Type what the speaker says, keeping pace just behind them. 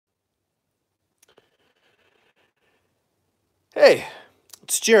Hey,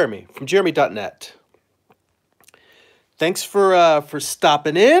 it's Jeremy from jeremy.net. Thanks for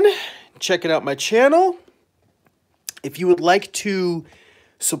stopping in, checking out my channel. If you would like to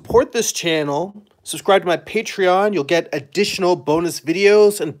support this channel, subscribe to my Patreon. You'll get additional bonus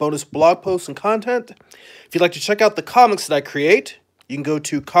videos and bonus blog posts and content. If you'd like to check out the comics that I create, you can go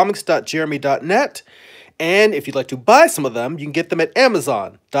to comics.jeremy.net. And if you'd like to buy some of them, you can get them at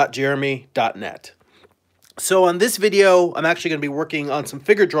amazon.jeremy.net. So on this video, I'm actually going to be working on some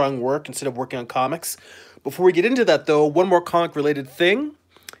figure drawing work instead of working on comics. Before we get into that, though, one more comic-related thing.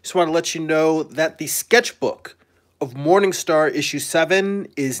 Just want to let you know that the sketchbook of Morningstar issue 7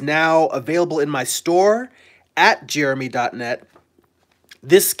 is now available in my store at jeremy.net.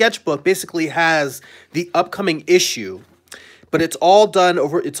 This sketchbook basically has the upcoming issue, but it's all done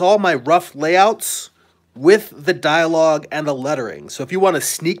over, it's all my rough layouts with the dialogue and the lettering. So if you want a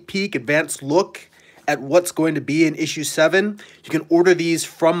sneak peek, advanced look at what's going to be in issue 7, you can order these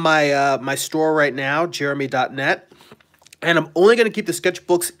from my my store right now, jeremy.net. And I'm only going to keep the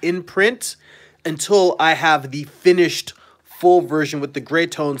sketchbooks in print until I have the finished full version with the gray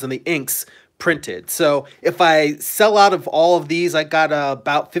tones and the inks printed. So if I sell out of all of these, I got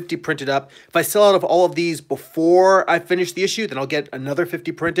about 50 printed up. If I sell out of all of these before I finish the issue, then I'll get another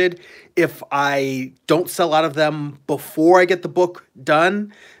 50 printed. If I don't sell out of them before I get the book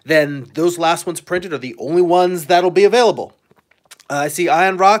done, then those last ones printed are the only ones that'll be available. I see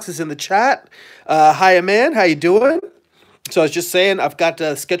Iron Rocks is in the chat. Hi, man. How you doing? So I was just saying, I've got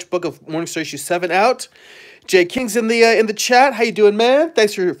a sketchbook of Morningstar issue 7 out. Jay King's in the chat. How you doing, man?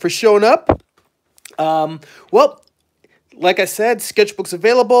 Thanks for showing up. Well, like I said, sketchbooks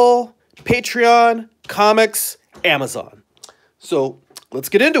available, Patreon, comics, Amazon. So let's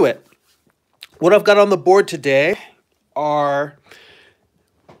get into it. What I've got on the board today are,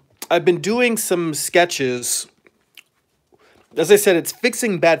 I've been doing some sketches. As I said, it's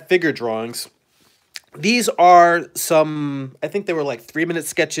fixing bad figure drawings. These are some, I think they were like 3-minute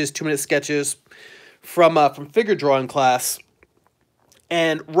sketches, 2-minute sketches from figure drawing class.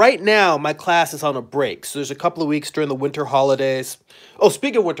 And right now, my class is on a break. So there's a couple of weeks during the winter holidays. Oh,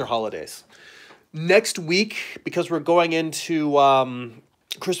 speaking of winter holidays, next week, because we're going into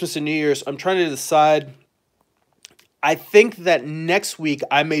Christmas and New Year's, I'm trying to decide. I think that next week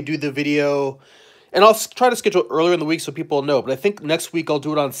I may do the video, and I'll try to schedule earlier in the week so people know. But I think next week I'll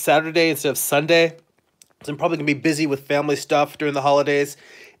do it on Saturday instead of Sunday. So I'm probably going to be busy with family stuff during the holidays.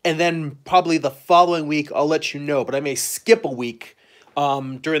 And then probably the following week, I'll let you know. But I may skip a week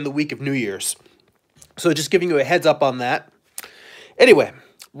during the week of New Year's. So just giving you a heads up on that. Anyway,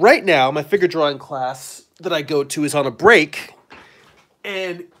 right now, my figure drawing class that I go to is on a break.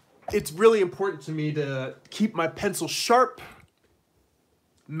 And it's really important to me to keep my pencil sharp,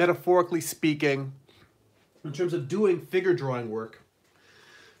 metaphorically speaking, in terms of doing figure drawing work.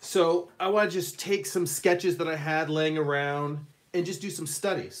 So I want to just take some sketches that I had laying around and just do some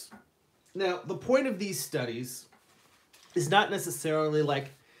studies. Now, the point of these studies is not necessarily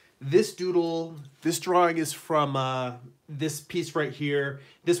like this doodle, this drawing is from this piece right here,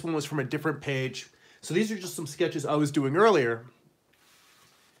 this one was from a different page. So these are just some sketches I was doing earlier.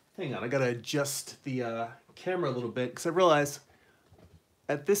 Hang on, I gotta adjust the camera a little bit because I realize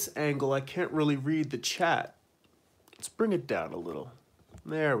at this angle I can't really read the chat. Let's bring it down a little.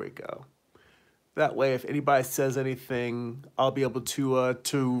 There we go. That way, if anybody says anything, I'll be able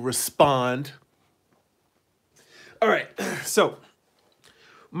to respond. All right, so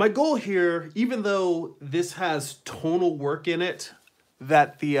my goal here, even though this has tonal work in it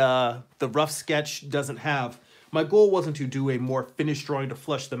that the rough sketch doesn't have, my goal wasn't to do a more finished drawing to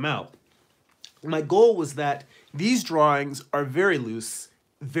flesh them out. My goal was that these drawings are very loose,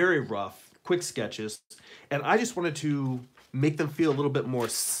 very rough, quick sketches, and I just wanted to make them feel a little bit more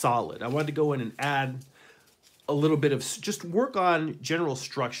solid. I wanted to go in and add a little bit of, just work on general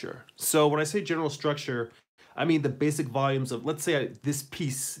structure. So when I say general structure, I mean the basic volumes of, let's say this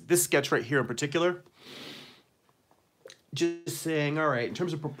piece, this sketch right here in particular, just saying, all right, in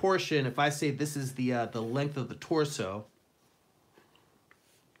terms of proportion, if I say this is the length of the torso,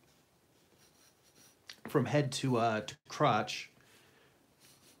 from head to crotch,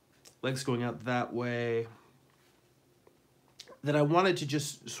 legs going out that way, then I wanted to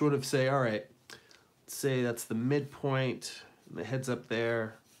just sort of say, all right, let's say that's the midpoint, and the head's up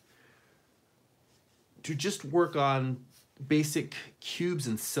there, to just work on basic cubes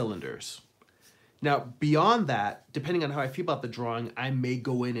and cylinders. Now, beyond that, depending on how I feel about the drawing, I may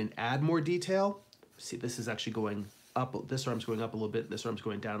go in and add more detail. See, this is actually going up, this arm's going up a little bit, this arm's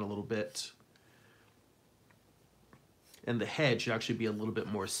going down a little bit. And the head should actually be a little bit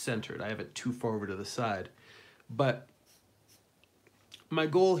more centered. I have it too far over to the side. But my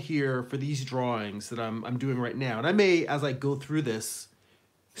goal here for these drawings that I'm doing right now, and I may, as I go through this,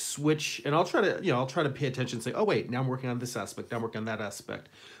 switch, and I'll try to, I'll try to pay attention and say, oh wait, now I'm working on this aspect, now I'm working on that aspect.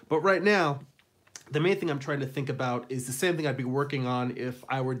 But right now, the main thing I'm trying to think about is the same thing I'd be working on if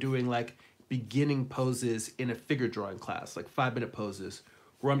I were doing like beginning poses in a figure drawing class, like 5-minute poses,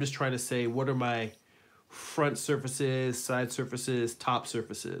 where I'm just trying to say, what are my front surfaces, side surfaces, top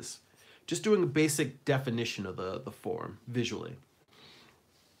surfaces? Just doing a basic definition of the form visually.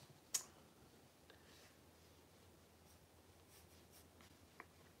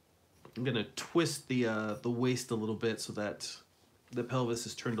 I'm gonna twist the waist a little bit so that the pelvis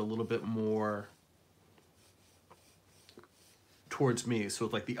is turned a little bit more towards me. So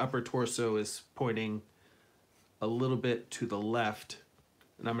like the upper torso is pointing a little bit to the left,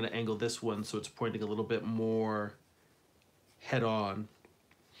 and I'm gonna angle this one so it's pointing a little bit more head on.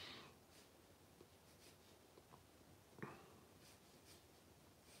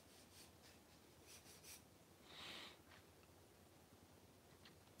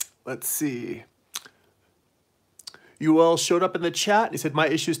 Let's see. You all showed up in the chat. He said, my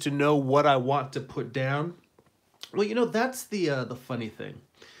issue is to know what I want to put down. Well, that's the funny thing.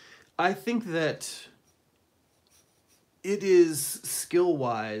 I think that it is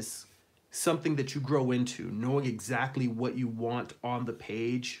skill-wise something that you grow into, knowing exactly what you want on the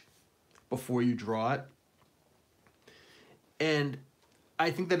page before you draw it. And I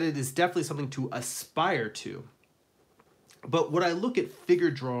think that it is definitely something to aspire to. But what I look at figure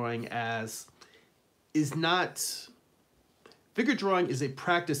drawing as is not... Figure drawing is a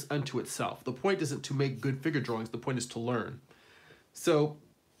practice unto itself. The point isn't to make good figure drawings. The point is to learn. So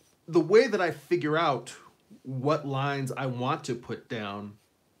the way that I figure out what lines I want to put down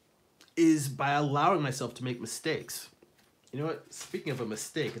is by allowing myself to make mistakes. You know what? Speaking of a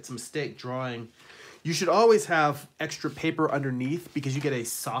mistake, it's a mistake drawing. You should always have extra paper underneath because you get a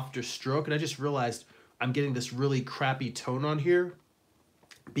softer stroke. And I just realized I'm getting this really crappy tone on here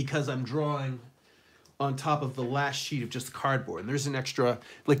because I'm drawing on top of the last sheet of just cardboard. And there's an extra,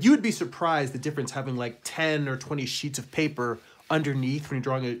 like you would be surprised the difference having like 10 or 20 sheets of paper underneath when you're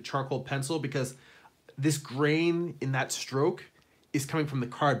drawing a charcoal pencil, because this grain in that stroke is coming from the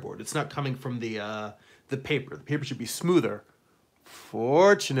cardboard. It's not coming from the paper. The paper should be smoother.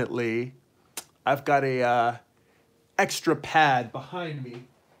 Fortunately, I've got a extra pad behind me.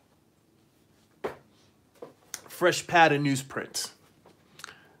 Fresh pad and newsprint.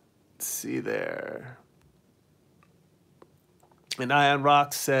 Let's see there. And Ion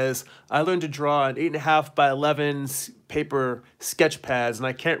Rock says, I learned to draw on 8.5 by 11 paper sketch pads, and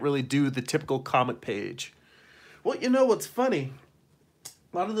I can't really do the typical comic page. Well, you know what's funny?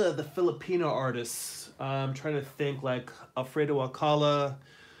 A lot of the Filipino artists, I'm trying to think, like Alfredo Alcala,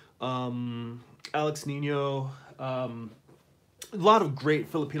 Alex Nino, a lot of great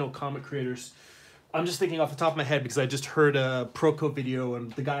Filipino comic creators. I'm just thinking off the top of my head because I just heard a Proco video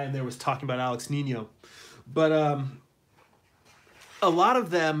and the guy in there was talking about Alex Nino. But a lot of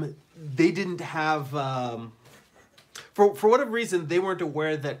them, they didn't have, for whatever reason, they weren't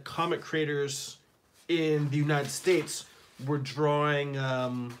aware that comic creators in the United States were drawing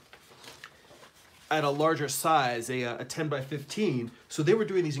at a larger size, a 10 by 15. So they were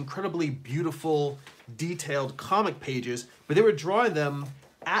doing these incredibly beautiful, detailed comic pages, but they were drawing them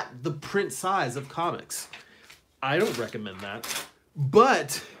at the print size of comics. I don't recommend that.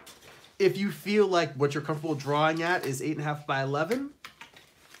 But if you feel like what you're comfortable drawing at is 8.5 by 11,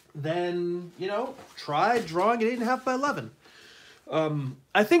 then, try drawing at 8.5 by 11.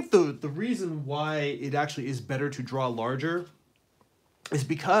 I think the reason why it actually is better to draw larger is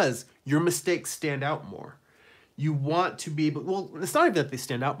because your mistakes stand out more. You want to be able, well, it's not even that they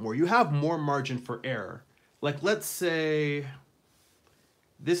stand out more. You have more margin for error. Like, let's say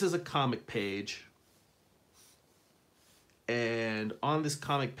this is a comic page, and on this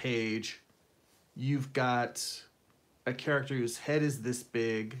comic page, you've got a character whose head is this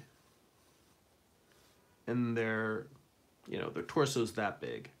big, and their torso's that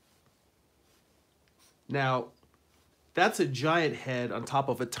big. Now, that's a giant head on top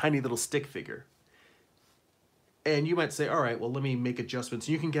of a tiny little stick figure. And you might say, all right, well, let me make adjustments.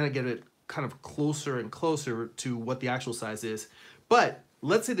 You can kind of get it kind of closer and closer to what the actual size is. But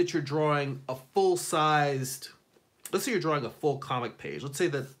let's say that you're drawing a full-sized, let's say you're drawing a full comic page. Let's say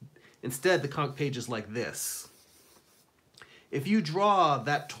that instead the comic page is like this. If you draw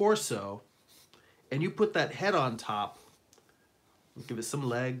that torso and you put that head on top, give it some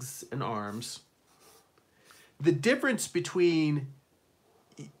legs and arms, the difference between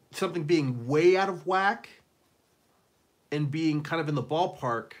something being way out of whack and being kind of in the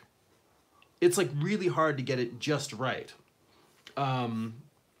ballpark, it's like really hard to get it just right.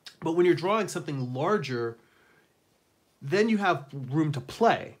 But when you're drawing something larger, then you have room to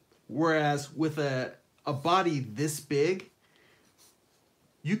play. Whereas with a body this big,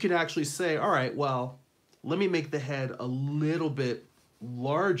 you can actually say, all right, well, let me make the head a little bit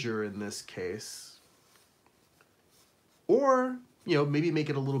larger in this case. Or, you know, maybe make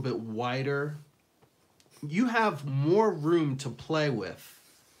it a little bit wider. You have more room to play with.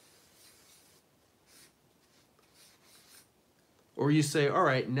 Or you say, all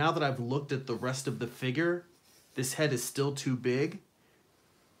right, now that I've looked at the rest of the figure, this head is still too big.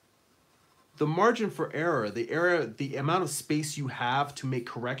 The margin for error, the amount of space you have to make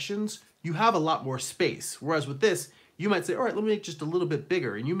corrections, you have a lot more space. Whereas with this, you might say, all right, let me make just a little bit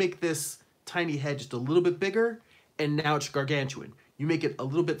bigger. And you make this tiny head just a little bit bigger, and now it's gargantuan. You make it a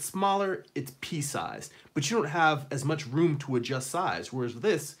little bit smaller, it's pea-sized. But you don't have as much room to adjust size. Whereas with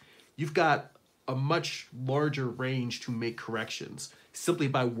this, you've got a much larger range to make corrections simply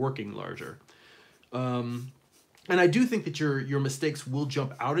by working larger. And I do think that your mistakes will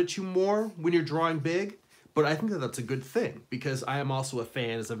jump out at you more when you're drawing big, but I think that that's a good thing because I am also a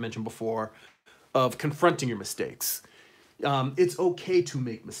fan, as I've mentioned before, of confronting your mistakes. It's okay to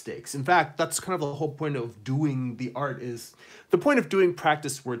make mistakes. In fact, that's kind of the whole point of doing the art is the point of doing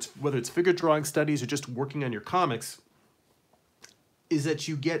practice whether it's figure drawing studies or just working on your comics is that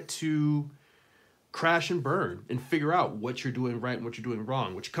you get to crash and burn and figure out what you're doing right and what you're doing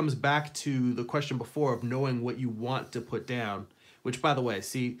wrong, which comes back to the question before of knowing what you want to put down, which, by the way,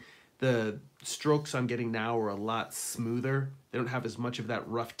 see, the strokes I'm getting now are a lot smoother. They don't have as much of that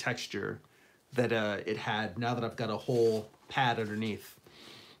rough texture that it had now that I've got a whole pad underneath.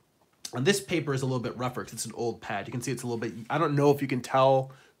 And this paper is a little bit rougher because it's an old pad. You can see it's a little bit, I don't know if you can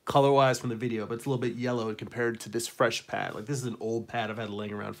tell color-wise from the video, but it's a little bit yellow compared to this fresh pad. Like, this is an old pad I've had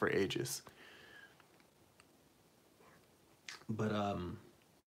laying around for ages. But on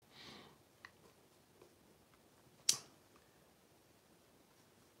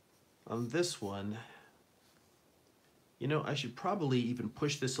this one, you know, I should probably even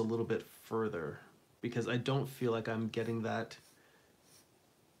push this a little bit further because I don't feel like I'm getting that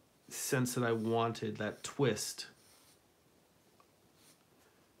sense that I wanted, that twist.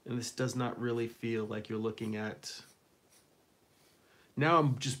 And this does not really feel like you're looking at... Now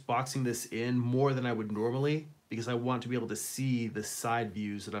I'm just boxing this in more than I would normally because I want to be able to see the side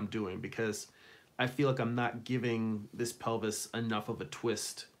views that I'm doing because I feel like I'm not giving this pelvis enough of a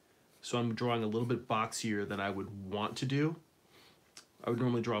twist. So I'm drawing a little bit boxier than I would want to do. I would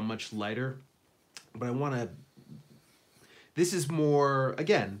normally draw much lighter, but I want to... This is more,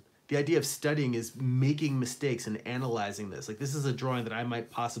 again, the idea of studying is making mistakes and analyzing this. Like, this is a drawing that I might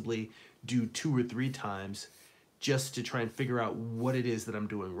possibly do 2 or 3 times just to try and figure out what it is that I'm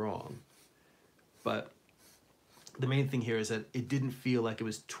doing wrong. But the main thing here is that it didn't feel like it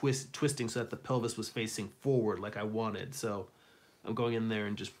was twisting so that the pelvis was facing forward like I wanted. So I'm going in there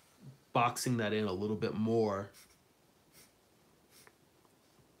and just boxing that in a little bit more.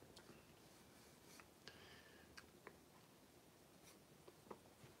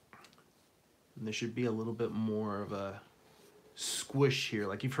 And there should be a little bit more of a squish here.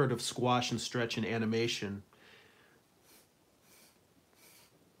 Like you've heard of squash and stretch in animation.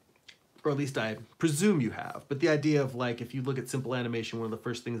 Or at least I presume you have. But the idea of, like, if you look at simple animation, one of the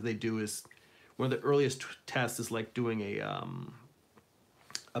first things they do is, one of the earliest tests is like doing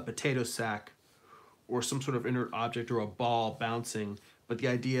a potato sack or some sort of inert object or a ball bouncing. But the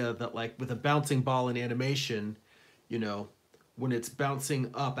idea that, like, with a bouncing ball in animation, you know, when it's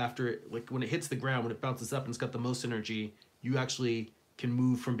bouncing up after it, like when it hits the ground, when it bounces up and it's got the most energy, you actually can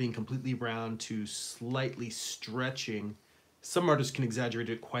move from being completely round to slightly stretching. Some artists can exaggerate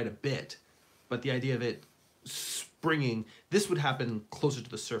it quite a bit, but the idea of it springing, this would happen closer to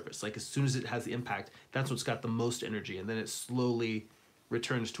the surface. Like as soon as it has the impact, that's what's got the most energy, and then it slowly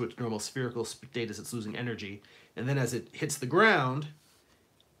returns to its normal spherical state as it's losing energy. And then as it hits the ground,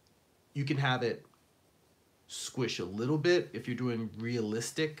 you can have it squish a little bit if you're doing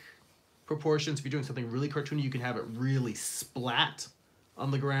realistic proportions. If you're doing something really cartoony, you can have it really splat on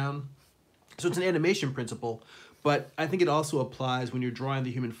the ground. So it's an animation principle. But I think it also applies when you're drawing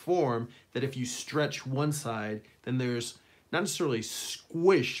the human form, that if you stretch one side, then there's not necessarily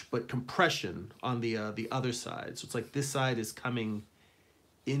squish, but compression on the other side. So it's like this side is coming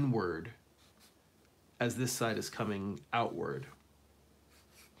inward as this side is coming outward.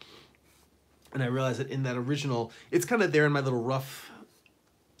 And I realized that in that original, it's kind of there in my little rough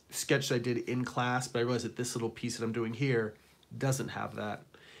sketch that I did in class, but I realized that this little piece that I'm doing here doesn't have that.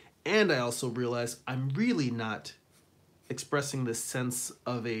 And I also realized I'm really not expressing this sense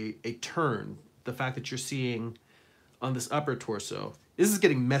of a turn. The fact that you're seeing on this upper torso. This is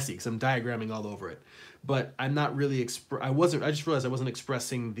getting messy because I'm diagramming all over it, but I'm not really I just realized I wasn't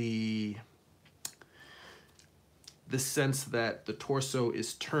expressing the sense that the torso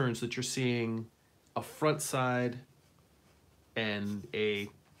is turned, so that you're seeing a front side and a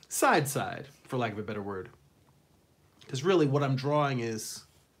side, for lack of a better word. Because really what I'm drawing is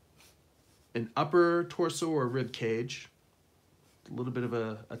an upper torso or rib cage, a little bit of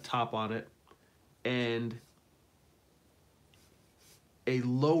a top on it, and a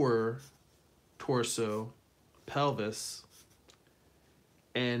lower torso, pelvis,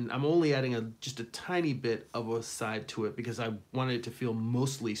 and I'm only adding just a tiny bit of a side to it because I wanted it to feel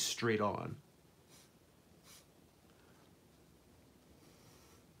mostly straight on.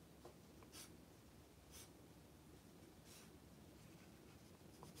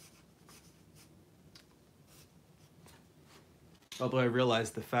 Although I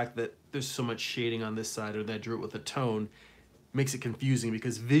realized the fact that there's so much shading on this side, or that I drew it with a tone, makes it confusing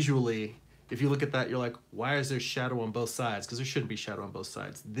because visually, if you look at that, you're like, why is there shadow on both sides? Because there shouldn't be shadow on both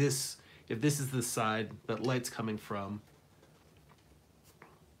sides. If this is the side that light's coming from,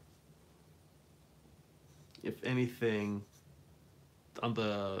 if anything, on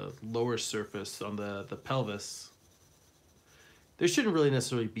the lower surface, on the pelvis, there shouldn't really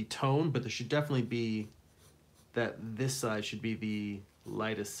necessarily be tone, but there should definitely be that this side should be the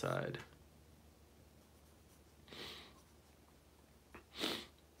lightest side.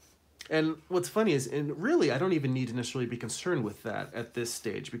 And what's funny is, and really I don't even need to necessarily be concerned with that at this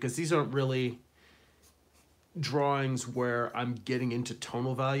stage, because these aren't really drawings where I'm getting into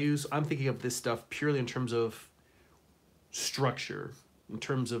tonal values. I'm thinking of this stuff purely in terms of structure, in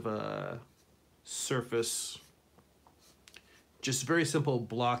terms of surface, just very simple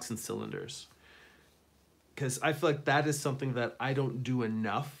blocks and cylinders. Because I feel like that is something that I don't do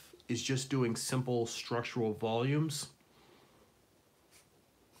enough, is just doing simple structural volumes.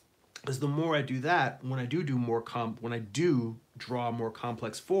 Because the more I do that, when I do draw more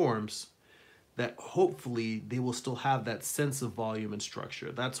complex forms, that hopefully they will still have that sense of volume and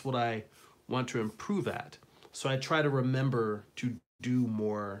structure. That's what I want to improve at. So I try to remember to do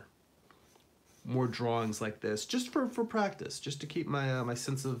more drawings like this, just for practice, just to keep my my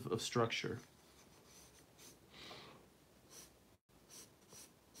sense of structure.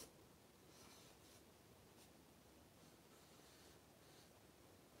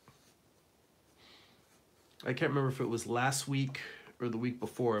 I can't remember if it was last week or the week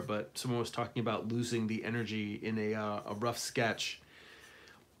before, but someone was talking about losing the energy in a rough sketch.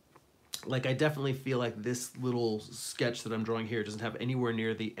 Like, I definitely feel like this little sketch that I'm drawing here doesn't have anywhere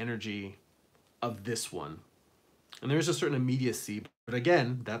near the energy of this one. And there's a certain immediacy, but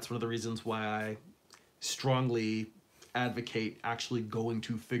again, that's one of the reasons why I strongly advocate actually going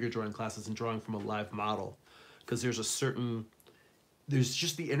to figure drawing classes and drawing from a live model, because there's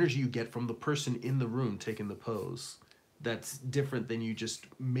just the energy you get from the person in the room taking the pose that's different than you just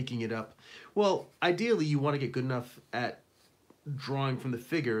making it up. Well, ideally you want to get good enough at drawing from the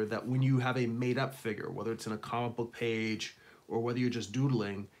figure that when you have a made-up figure, whether it's in a comic book page or whether you're just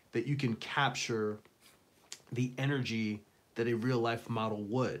doodling, that you can capture the energy that a real-life model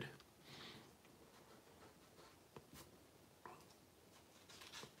would.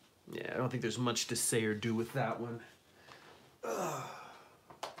 Yeah, I don't think there's much to say or do with that one.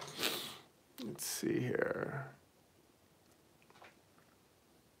 Let's see here.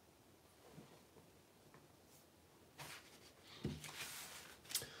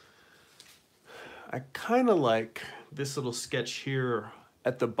 I kind of like this little sketch here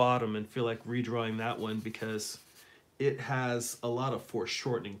at the bottom and feel like redrawing that one because it has a lot of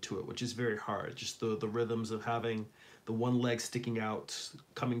foreshortening to it, which is very hard. Just the rhythms of having the one leg sticking out,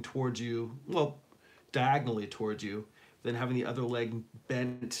 coming towards you, well, diagonally towards you, then having the other leg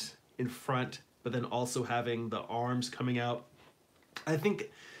bent in front, but then also having the arms coming out. I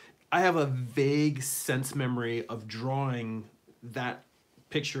think I have a vague sense memory of drawing that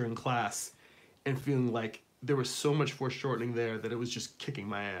picture in class and feeling like there was so much foreshortening there that it was just kicking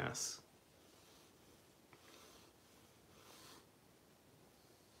my ass.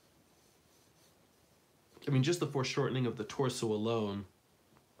 I mean, just the foreshortening of the torso alone,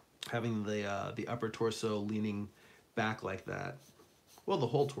 having the upper torso leaning back like that. Well, the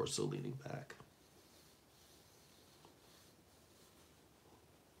whole torso leaning back.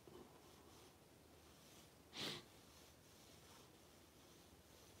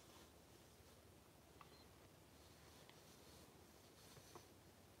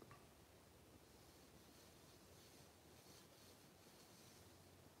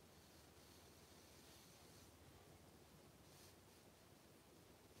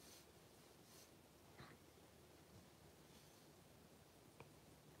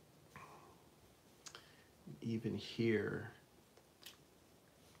 even here,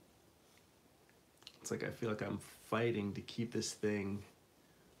 it's like I feel like I'm fighting to keep this thing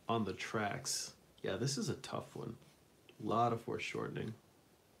on the tracks. Yeah, this is a tough one. A lot of foreshortening.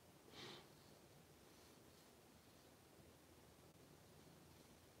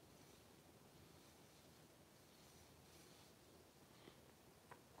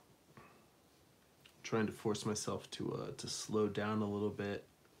 Trying to force myself to slow down a little bit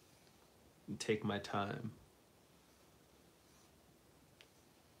and take my time,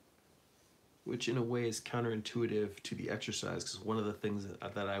 which in a way is counterintuitive to the exercise, because one of the things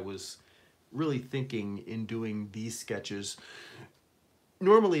that I was really thinking in doing these sketches,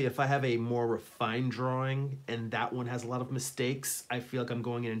 normally if I have a more refined drawing and that one has a lot of mistakes, I feel like I'm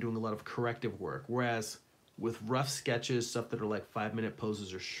going in and doing a lot of corrective work, whereas with rough sketches, stuff that are like 5-minute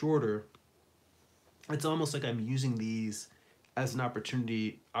poses or shorter, it's almost like I'm using these as an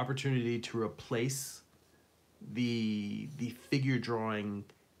opportunity to replace the figure drawing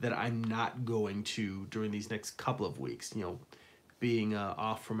that I'm not going to during these next couple of weeks, you know, being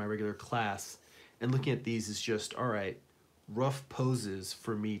off from my regular class. And looking at these is just, all right, rough poses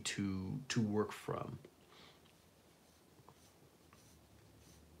for me to work from.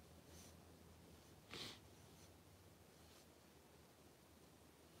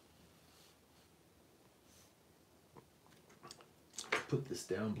 Put this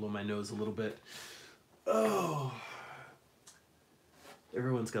down, blow my nose a little bit. Oh,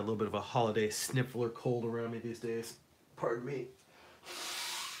 everyone's got a little bit of a holiday sniffle or cold around me these days. Pardon me.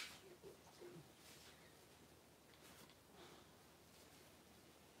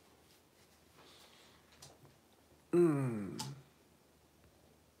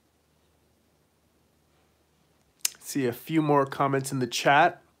 See a few more comments in the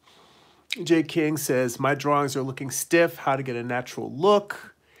chat. Jay King says, my drawings are looking stiff. How to get a natural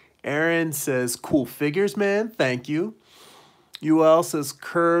look. Aaron says, cool figures, man. Thank you. UL says,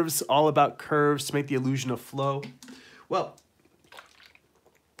 curves, all about curves to make the illusion of flow. Well,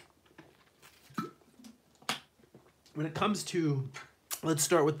 when it comes to, let's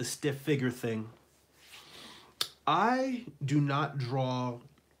start with the stiff figure thing. I do not draw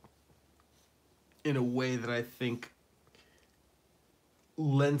in a way that I think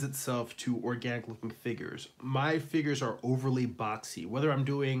lends itself to organic looking figures. My figures are overly boxy, whether I'm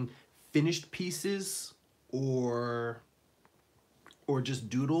doing finished pieces or just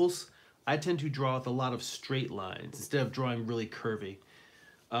doodles. I tend to draw with a lot of straight lines instead of drawing really curvy.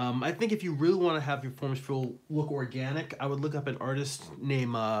 I think if you really want to have your forms feel look organic, I would look up an artist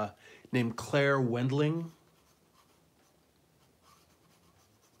named Claire Wendling.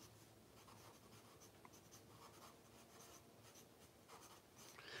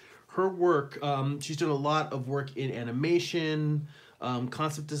 Her work, she's done a lot of work in animation,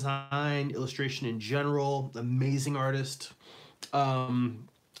 concept design, illustration in general, amazing artist.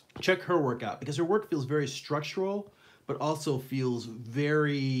 Check her work out because her work feels very structural, but also feels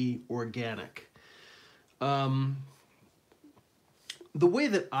very organic. The way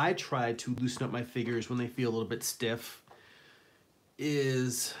that I try to loosen up my figures when they feel a little bit stiff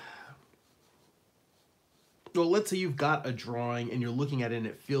is, well, let's say you've got a drawing and you're looking at it and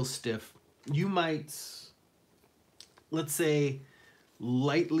it feels stiff. You might, let's say,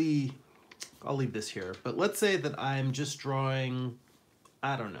 lightly, I'll leave this here, but let's say that I'm just drawing,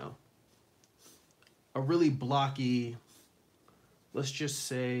 I don't know, a really blocky, let's just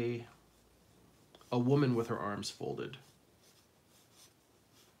say, a woman with her arms folded.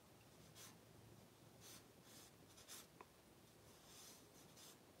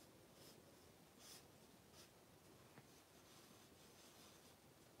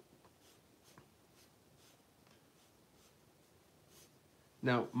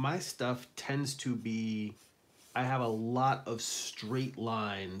 Now, my stuff tends to be, I have a lot of straight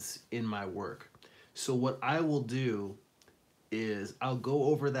lines in my work. So what I will do is I'll go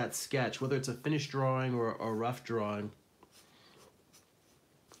over that sketch, whether it's a finished drawing or a rough drawing,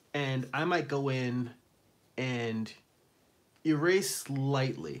 and I might go in and erase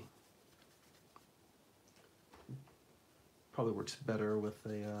slightly. Probably works better with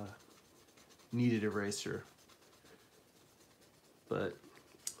a kneaded eraser. But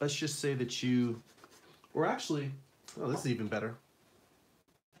let's just say that you, or actually, oh, this is even better.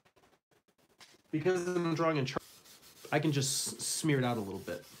 Because I'm drawing in chart, I can just smear it out a little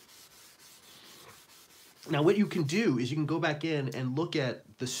bit. Now what you can do is you can go back in and look at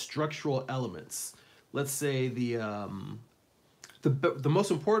the structural elements. Let's say the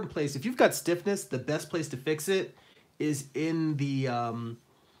most important place, if you've got stiffness, the best place to fix it is in the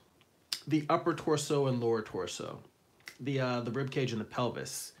upper torso and lower torso. The rib cage and the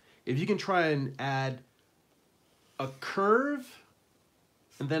pelvis. If you can try and add a curve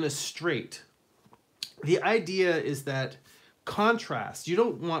and then a straight. The idea is that contrast, you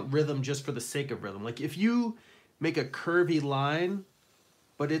don't want rhythm just for the sake of rhythm. Like if you make a curvy line,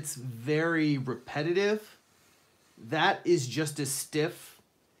 but it's very repetitive, that is just as stiff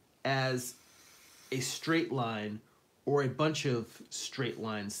as a straight line or a bunch of straight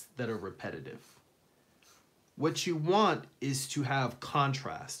lines that are repetitive. What you want is to have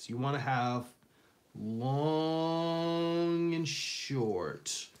contrast. You want to have long and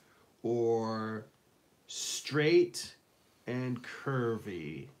short, or straight and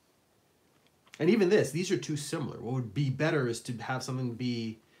curvy. And even these are too similar. What would be better is to have something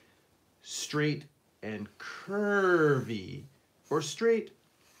be straight and curvy, or straight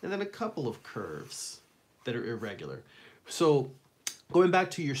and then a couple of curves that are irregular. So going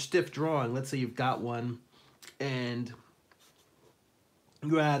back to your stiff drawing, let's say you've got one and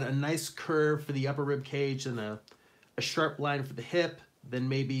you add a nice curve for the upper rib cage and a sharp line for the hip, then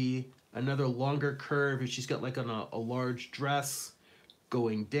maybe another longer curve if she's got like on a large dress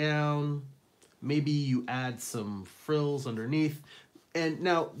going down. Maybe you add some frills underneath. And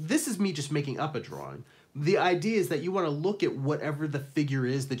now this is me just making up a drawing. The idea is that you want to look at whatever the figure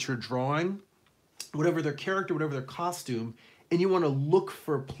is that you're drawing, whatever their character, whatever their costume, and you want to look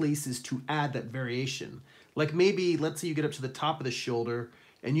for places to add that variation. Like maybe, let's say you get up to the top of the shoulder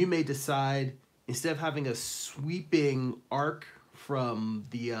and you may decide, instead of having a sweeping arc from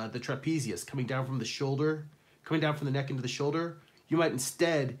the trapezius coming down from the shoulder, coming down from the neck into the shoulder, you might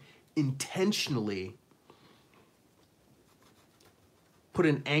instead intentionally put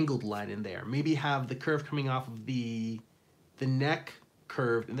an angled line in there. Maybe have the curve coming off of the neck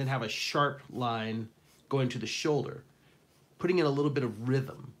curved and then have a sharp line going to the shoulder, putting in a little bit of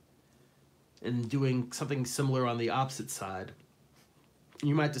rhythm and doing something similar on the opposite side.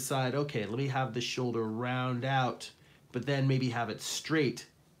 You might decide, okay, let me have the shoulder round out, but then maybe have it straight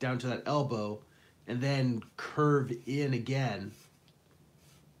down to that elbow and then curve in again.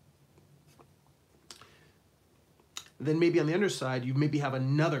 Then maybe on the underside, you maybe have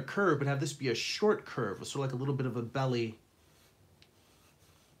another curve, but have this be a short curve, sort of like a little bit of a belly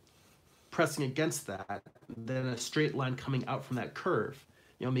pressing against that, then a straight line coming out from that curve.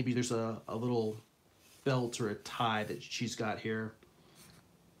 You know, maybe there's a little belt or a tie that she's got here.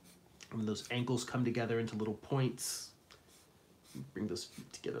 And those ankles come together into little points. Bring those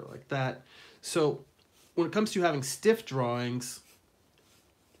feet together like that. So when it comes to having stiff drawings,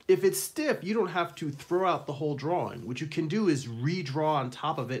 if it's stiff, you don't have to throw out the whole drawing. What you can do is redraw on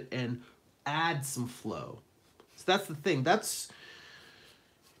top of it and add some flow. So that's the thing. The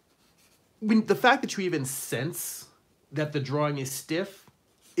fact that you even sense that the drawing is stiff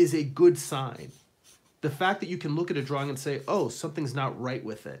is a good sign. The fact that you can look at a drawing and say, oh, something's not right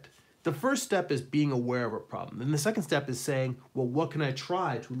with it. The first step is being aware of a problem. And the second step is saying, well, what can I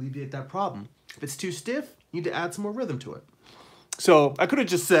try to alleviate that problem? If it's too stiff, you need to add some more rhythm to it. So I could have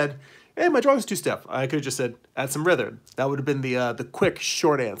just said, hey, my drawing's too stiff. I could have just said, add some rhythm. That would have been the quick,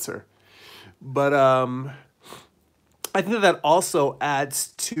 short answer. But I think that also adds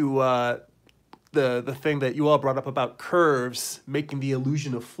to the thing that you all brought up about curves making the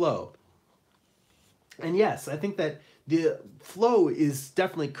illusion of flow. And yes, I think that the flow is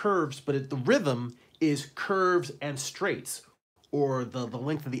definitely curves, but the rhythm is curves and straights, or the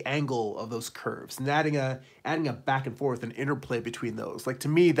length of the angle of those curves, and adding a back and forth, an interplay between those. Like, to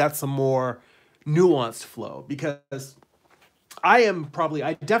me, that's a more nuanced flow, because I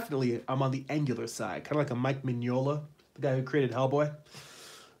definitely am on the angular side, kind of like a Mike Mignola, the guy who created Hellboy.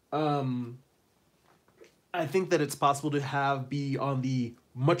 I think that it's possible to be on the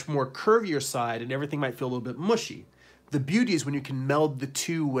much more curvier side, and everything might feel a little bit mushy. The beauty is when you can meld the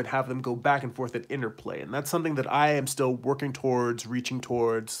two and have them go back and forth at interplay, and that's something that I am still working towards, reaching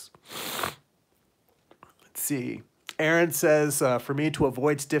towards. Let's see. Aaron says, for me, to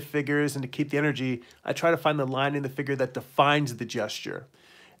avoid stiff figures and to keep the energy, I try to find the line in the figure that defines the gesture,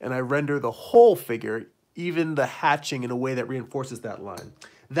 and I render the whole figure, even the hatching, in a way that reinforces that line.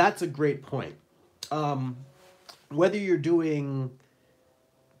 That's a great point. Whether you're doing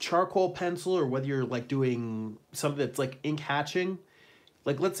charcoal pencil or whether you're like doing something that's like ink hatching,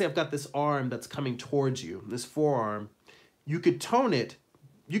 like let's say I've got this arm that's coming towards you, this forearm, you could tone it.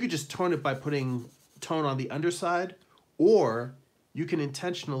 You could just tone it by putting tone on the underside, or you can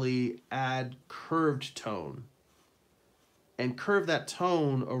intentionally add curved tone and curve that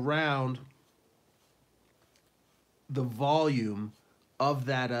tone around the volume of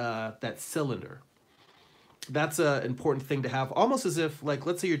that cylinder. That's an important thing to have, almost as if, like,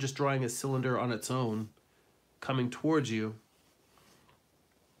 let's say you're just drawing a cylinder on its own coming towards you.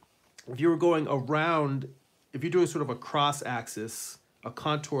 If you were going around if you're doing sort of a cross axis, a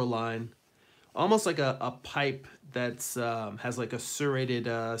contour line, almost like a pipe that's has like a serrated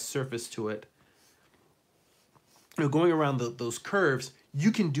surface to it, going around those curves,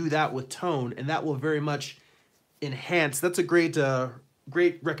 you can do that with tone, and that will very much enhance. That's a great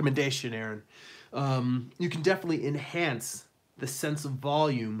great recommendation, Aaron. You can definitely enhance the sense of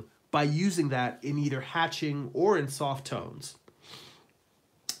volume by using that in either hatching or in soft tones.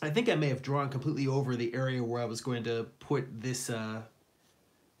 I think I may have drawn completely over the area where I was going to put this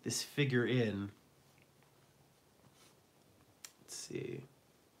this figure in. Let's see.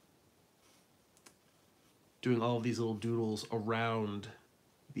 Doing all of these little doodles around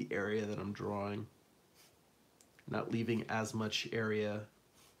the area that I'm drawing, not leaving as much area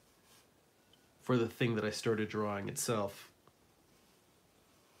for the thing that I started drawing itself.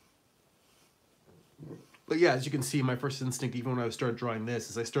 But yeah, as you can see, my first instinct, even when I started drawing this,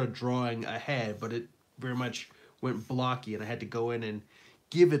 is I started drawing ahead, but it very much went blocky, and I had to go in and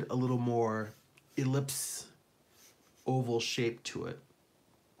give it a little more ellipse, oval shape to it.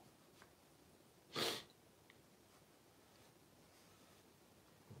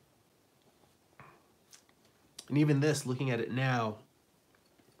 And even this, looking at it now,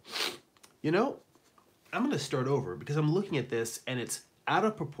 you know, I'm going to start over because I'm looking at this and it's out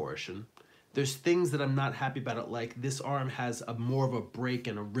of proportion. There's things that I'm not happy about it, like this arm has a more of a break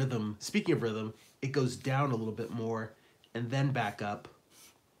and a rhythm. Speaking of rhythm, it goes down a little bit more and then back up.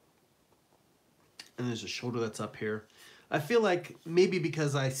 And there's a shoulder that's up here. I feel like maybe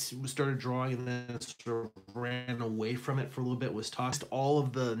because I started drawing and then sort of ran away from it for a little bit, was tossed all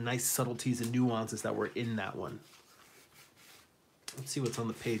of the nice subtleties and nuances that were in that one. Let's see what's on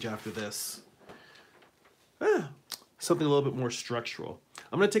the page after this. Something a little bit more structural.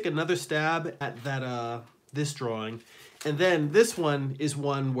 I'm going to take another stab at that this drawing, and then this one is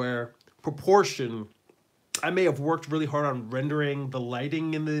one where proportion, I may have worked really hard on rendering the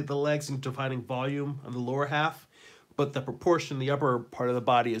lighting in the legs and defining volume on the lower half, but the proportion, the upper part of the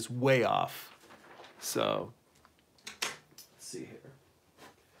body is way off. So, let's see here.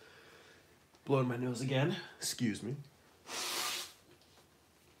 Blowing my nose again, excuse me.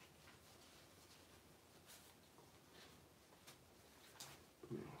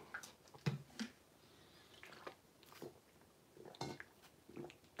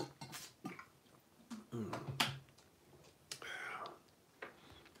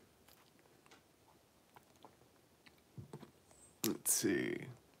 Let's see.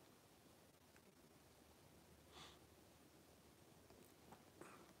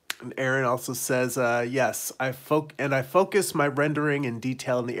 And Aaron also says, yes, I focus my rendering and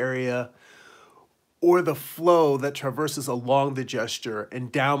detail in the area or the flow that traverses along the gesture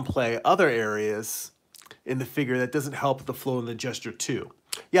and downplay other areas in the figure that doesn't help the flow in the gesture too.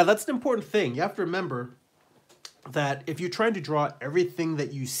 Yeah, that's an important thing. You have to remember that if you're trying to draw everything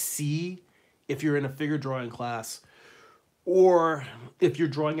that you see, if you're in a figure drawing class, or if you're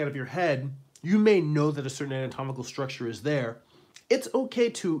drawing out of your head, you may know that a certain anatomical structure is there. It's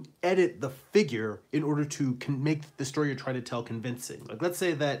okay to edit the figure in order to make the story you're trying to tell convincing. Like, let's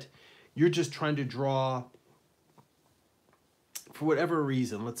say that you're just trying to draw, for whatever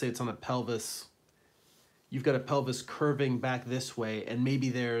reason, let's say it's on a pelvis, you've got a pelvis curving back this way, and maybe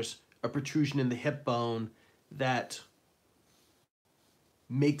there's a protrusion in the hip bone that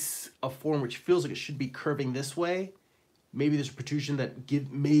makes a form which feels like it should be curving this way. Maybe there's a protrusion that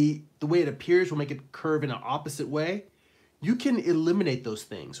the way it appears will make it curve in an opposite way. You can eliminate those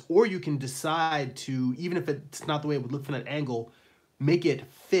things, or you can decide to, even if it's not the way it would look from that angle, make it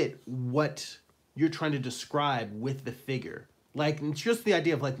fit what you're trying to describe with the figure. Like, it's just the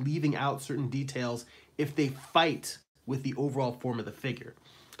idea of like leaving out certain details if they fight with the overall form of the figure.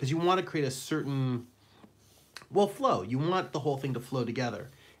 Because you want to create a certain, well, flow. You want the whole thing to flow together.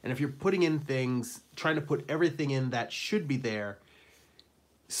 And if you're putting in things, trying to put everything in that should be there,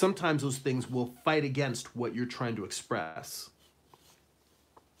 sometimes those things will fight against what you're trying to express.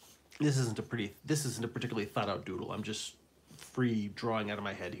 This isn't a particularly thought out doodle. I'm just free drawing out of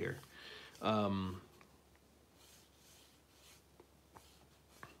my head here.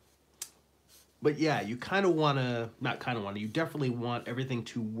 But yeah, you you definitely want everything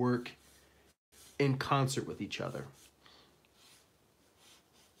to work in concert with each other.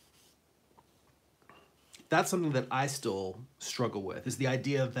 That's something that I still struggle with, is the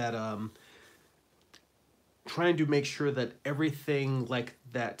idea that trying to make sure that everything like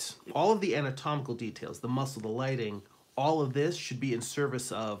that, all of the anatomical details, the muscle, the lighting, all of this should be in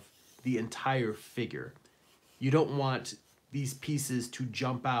service of the entire figure. You don't want these pieces to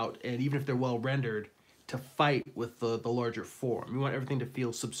jump out, and even if they're well rendered, to fight with the larger form. You want everything to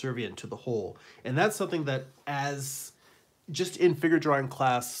feel subservient to the whole. And that's something that, as just in figure drawing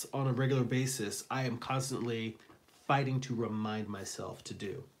class on a regular basis, I am constantly fighting to remind myself to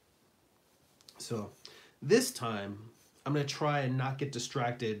do. So this time, I'm going to try and not get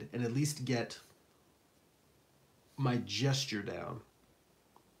distracted and at least get my gesture down.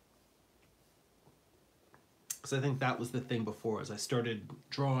 Because I think that was the thing before, as I started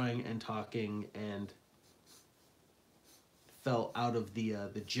drawing and talking and fell out of the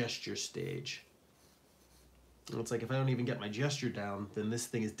gesture stage. And it's like, if I don't even get my gesture down, then this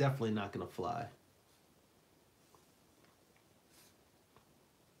thing is definitely not going to fly.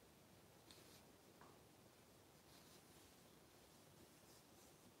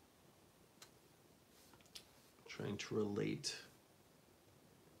 Trying to relate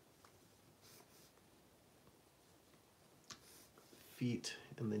feet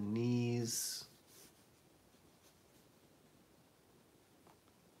and the knees.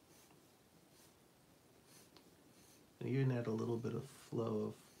 And even add a little bit of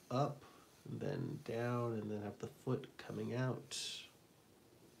flow of up and then down, and then have the foot coming out.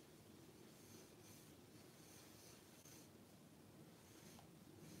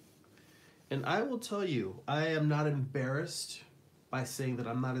 And I will tell you, I am not embarrassed by saying that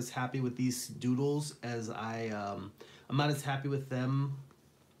I'm not as happy with these doodles as I'm not as happy with them,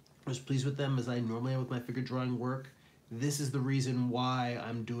 as pleased with them as I normally am with my figure drawing work. This is the reason why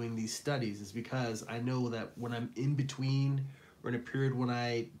I'm doing these studies, is because I know that when I'm in between or in a period when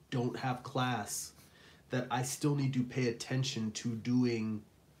I don't have class, that I still need to pay attention to doing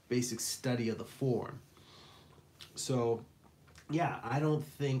basic study of the form. So yeah, I don't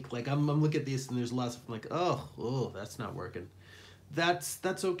think, like, I'm looking at this and there's lots of, like, oh, that's not working. That's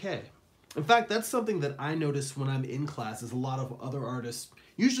okay. In fact, that's something that I notice when I'm in class, is a lot of other artists,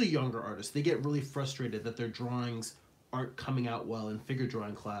 usually younger artists, they get really frustrated that their drawings aren't coming out well in figure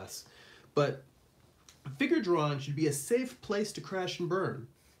drawing class. But figure drawing should be a safe place to crash and burn,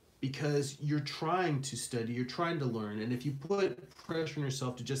 because you're trying to study, you're trying to learn, and if you put pressure on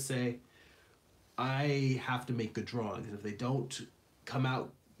yourself to just say, I have to make good drawings, and if they don't come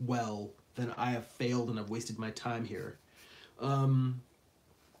out well, then I have failed and I've wasted my time here.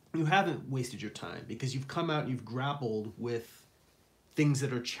 You haven't wasted your time, because you've come out and you've grappled with things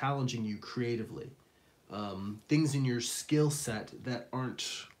that are challenging you creatively. Things in your skill set that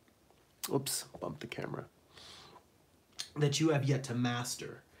aren't, oops, bumped the camera, that you have yet to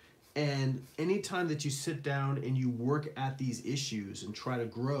master. And anytime that you sit down and you work at these issues and try to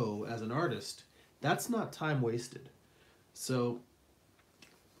grow as an artist, that's not time wasted. So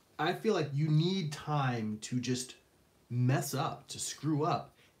I feel like you need time to just mess up, to screw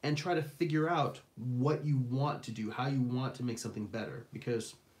up, and try to figure out what you want to do, how you want to make something better.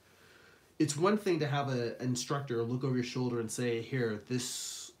 Because it's one thing to have an instructor look over your shoulder and say, here,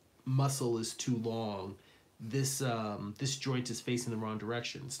 this muscle is too long, this joint is facing the wrong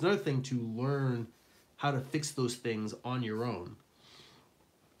direction. It's another thing to learn how to fix those things on your own.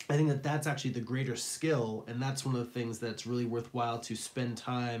 I think that that's actually the greater skill, and that's one of the things that's really worthwhile, to spend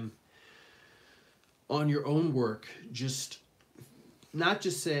time on your own work, just not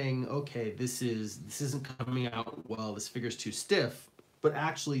just saying, okay, this isn't coming out well, this figure's too stiff, but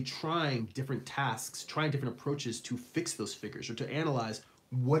actually trying different tasks, trying different approaches to fix those figures, or to analyze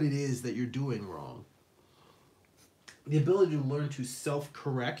what it is that you're doing wrong. The ability to learn to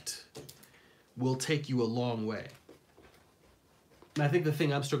self-correct will take you a long way. And I think the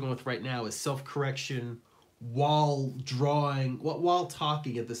thing I'm struggling with right now is self-correction while drawing, while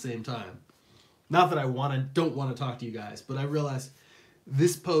talking at the same time. Not that I don't want to talk to you guys, but I realize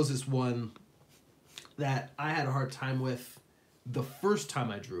this pose is one that I had a hard time with the first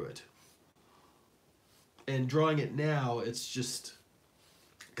time I drew it. And drawing it now, it's just,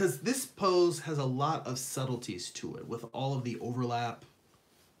 because this pose has a lot of subtleties to it, with all of the overlap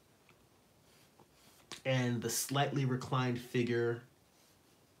and the slightly reclined figure.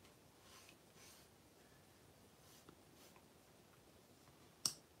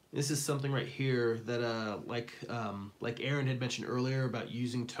 This is something right here that, like Aaron had mentioned earlier about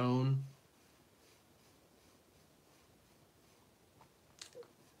using tone,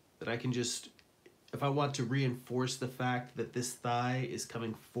 that I can just, if I want to reinforce the fact that this thigh is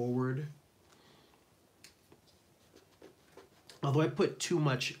coming forward, although I put too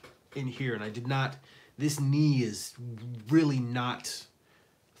much in here, and I did not, this knee is really not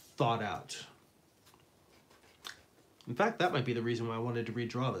thought out. In fact, that might be the reason why I wanted to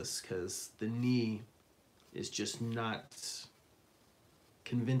redraw this, because the knee is just not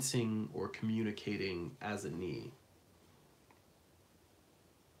convincing or communicating as a knee.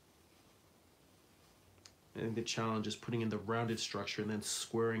 I think the challenge is putting in the rounded structure and then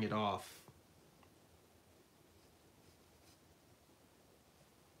squaring it off.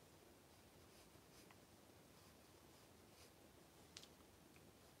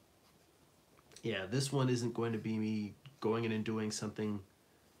 Yeah, this one isn't going to be me going in and doing something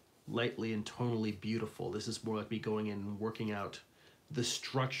lightly and tonally beautiful. This is more like me going in and working out the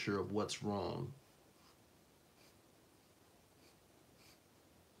structure of what's wrong.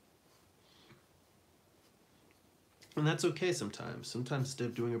 And that's okay sometimes. Sometimes instead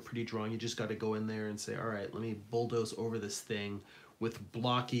of doing a pretty drawing, you just got to go in there and say, all right, let me bulldoze over this thing with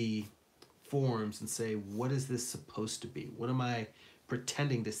blocky forms and say, what is this supposed to be? What am I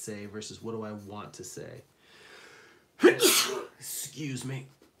pretending to say versus what do I want to say? Excuse me.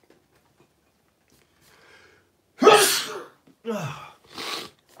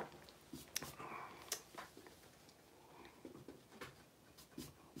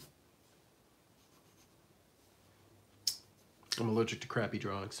 I'm allergic to crappy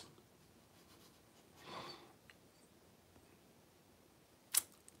drawings.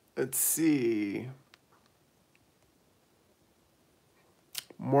 Let's see.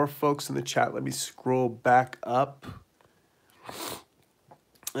 More folks in the chat. Let me scroll back up.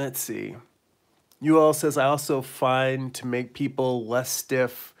 Let's see. UL says, I also find to make people less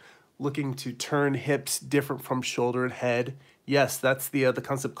stiff, looking to turn hips different from shoulder and head. Yes, that's the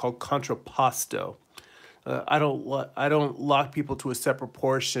concept called contrapposto. I don't lock people to a set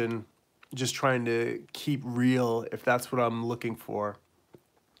proportion, just trying to keep real if that's what I'm looking for.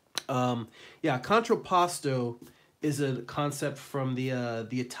 Yeah, contrapposto is a concept from the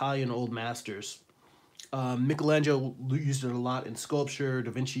Italian old masters. Michelangelo used it a lot in sculpture. Da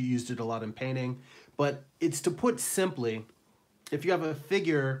Vinci used it a lot in painting. But it's to put simply, if you have a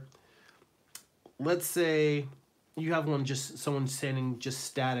figure, let's say you have one just someone standing just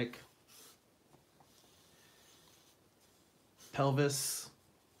static, pelvis,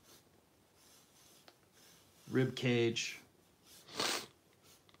 rib cage.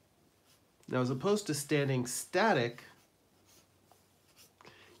 Now, as opposed to standing static,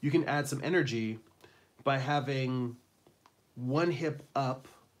 you can add some energy by having one hip up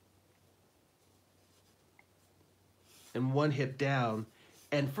and one hip down.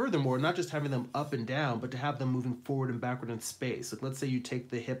 And furthermore, not just having them up and down, but to have them moving forward and backward in space. Like, let's say you take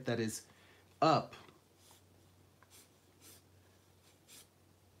the hip that is up.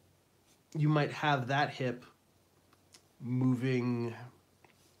 You might have that hip moving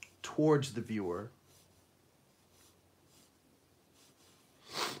towards the viewer.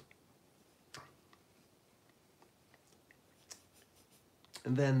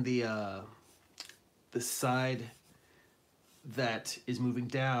 And then the side that is moving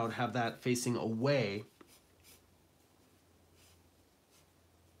down, have that facing away.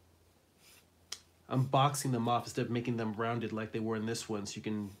 I'm boxing them off instead of making them rounded like they were in this one, so you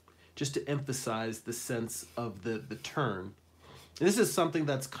can, just to emphasize the sense of the turn. And this is something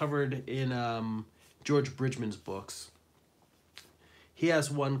that's covered in George Bridgman's books. He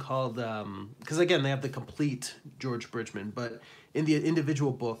has one called, because again, they have the complete George Bridgman, but in the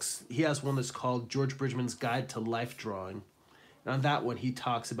individual books, he has one that's called George Bridgman's Guide to Life Drawing. And on that one, he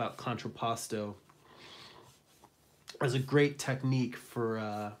talks about contrapposto as a great technique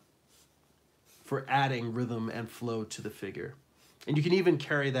for adding rhythm and flow to the figure. And you can even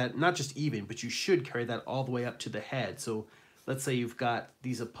carry that, not just even, but you should carry that all the way up to the head. So let's say you've got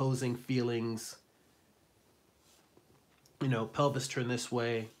these opposing feelings, you know, pelvis turn this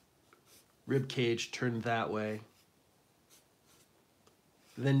way, rib cage turn that way.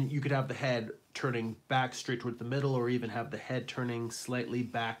 Then you could have the head turning back straight toward the middle, or even have the head turning slightly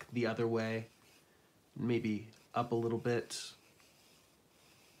back the other way, maybe up a little bit.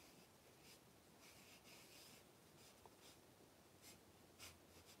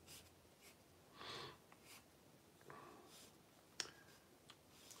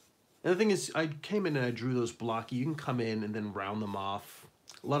 And the thing is, I came in and I drew those blocky. You can come in and then round them off.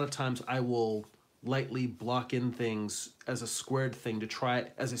 A lot of times I will lightly block in things as a squared thing to try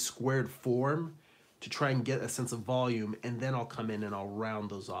it as a squared form to try and get a sense of volume, and then I'll come in and I'll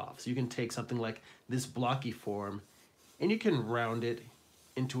round those off. So you can take something like this blocky form and you can round it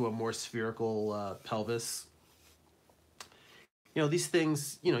into a more spherical pelvis. You know, these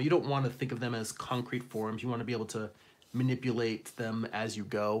things, you know, you don't want to think of them as concrete forms. You want to be able to manipulate them as you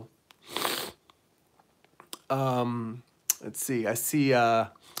go. Let's see. I see.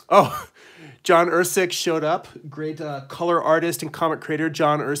 Oh, John Ursick showed up. Great color artist and comic creator.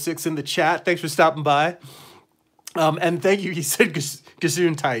 John Ursick's in the chat. Thanks for stopping by. And thank you. He said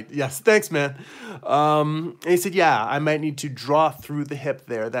Gazoon tight. Yes, thanks, man. And he said, yeah, I might need to draw through the hip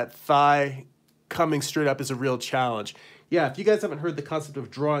there. That thigh coming straight up is a real challenge. Yeah, if you guys haven't heard the concept of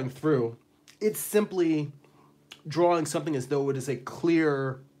drawing through, it's simply drawing something as though it is a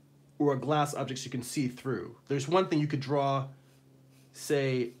clear or a glass object you can see through. There's one thing you could draw,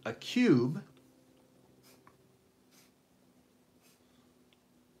 say, a cube.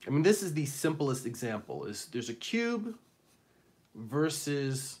 I mean, this is the simplest example. There's a cube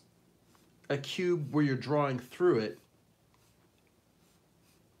versus a cube where you're drawing through it.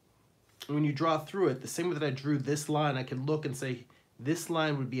 When you draw through it, the same way that I drew this line, I could look and say, this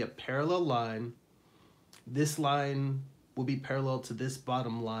line would be a parallel line. This line will be parallel to this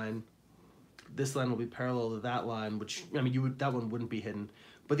bottom line. This line will be parallel to that line, which, I mean, that one wouldn't be hidden.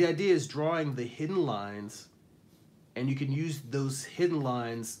 But the idea is drawing the hidden lines, and you can use those hidden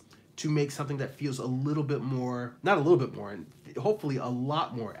lines to make something that feels a little bit more, not a little bit more, and hopefully a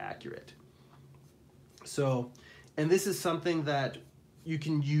lot more accurate. So, and this is something that you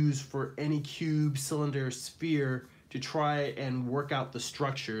can use for any cube, cylinder, sphere to try and work out the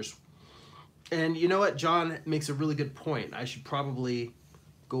structures. And you know what? John makes a really good point. I should probably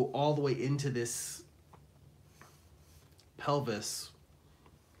go all the way into this pelvis.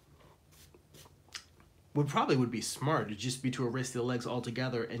 Would be smart to just be to erase the legs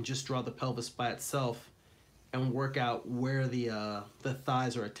altogether and just draw the pelvis by itself and work out where the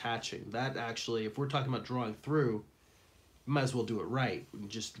thighs are attaching. That actually, if we're talking about drawing through, you might as well do it right and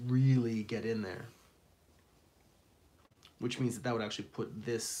just really get in there. Which means that would actually put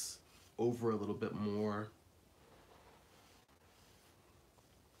this over a little bit more.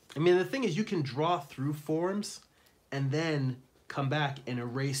 I mean, the thing is, you can draw through forms and then come back and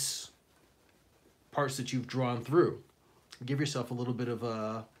erase parts that you've drawn through. Give yourself a little bit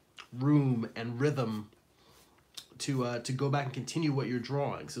of room and rhythm to go back and continue what you're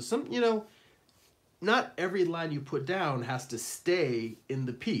drawing. So not every line you put down has to stay in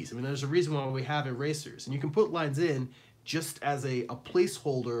the piece. I mean, there's a reason why we have erasers. And you can put lines in just as a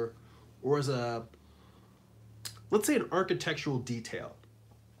placeholder or as let's say an architectural detail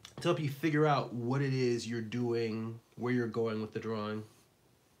to help you figure out what it is you're doing, where you're going with the drawing.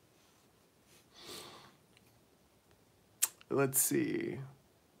 Let's see.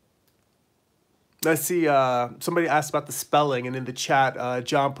 Somebody asked about the spelling, and in the chat,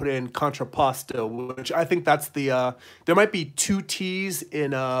 John put in contrapposto, which I think that's the, there might be two T's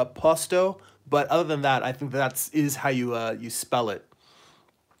in posto, but other than that, I think is how you spell it.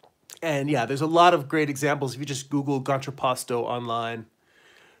 And yeah, there's a lot of great examples if you just Google contrapposto online.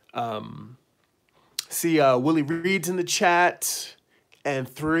 Willie Reed's in the chat, and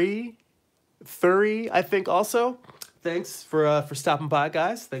Thury, I think also. Thanks for stopping by,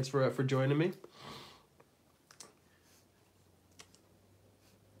 guys. Thanks for joining me.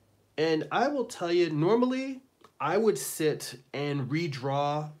 And I will tell you, normally I would sit and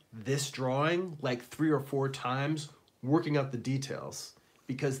redraw this drawing like 3 or 4 times, working out the details,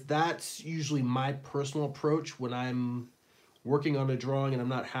 because that's usually my personal approach when I'm working on a drawing and I'm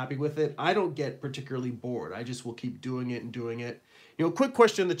not happy with it. I don't get particularly bored. I just will keep doing it and doing it. You know, quick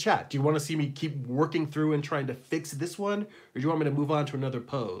question in the chat. Do you want to see me keep working through and trying to fix this one? Or do you want me to move on to another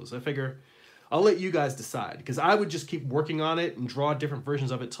pose? I figure I'll let you guys decide, because I would just keep working on it and draw different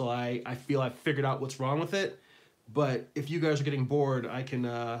versions of it till I feel I've figured out what's wrong with it. But if you guys are getting bored, I can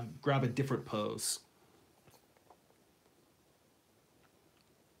grab a different pose.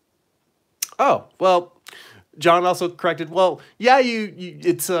 Oh, well, John also corrected. Well, yeah,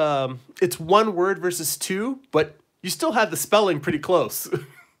 it's one word versus 2, but you still had the spelling pretty close.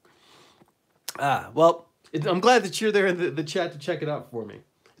 Well, I'm glad that you're there in the chat to check it out for me.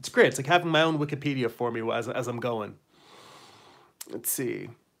 It's great. It's like having my own Wikipedia for me as I'm going. Let's see.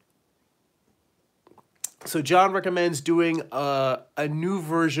 So John recommends doing a new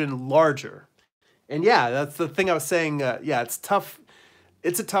version larger. And yeah, that's the thing I was saying. Yeah, it's tough.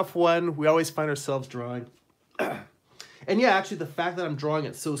 It's a tough one. We always find ourselves drawing. And yeah, actually, the fact that I'm drawing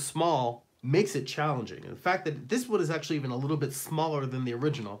it so small makes it challenging. And the fact that this one is actually even a little bit smaller than the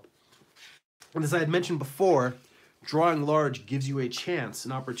original. And as I had mentioned before, drawing large gives you a chance,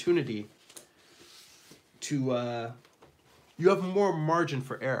 an opportunity to, you have more margin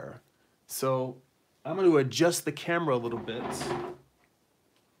for error. So I'm going to adjust the camera a little bit,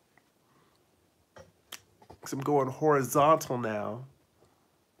 because I'm going horizontal now.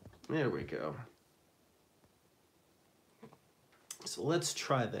 There we go. So let's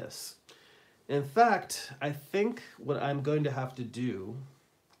try this. In fact, I think what I'm going to have to do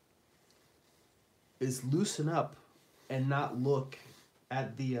is loosen up and not look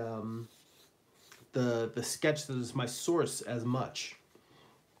at the sketch that is my source as much.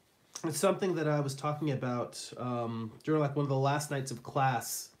 It's something that I was talking about during like one of the last nights of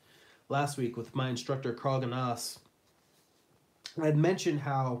class last week with my instructor, Carl Ganas. I had mentioned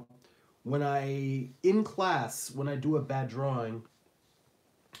how in class, when I do a bad drawing,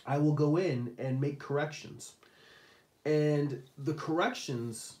 I will go in and make corrections. And the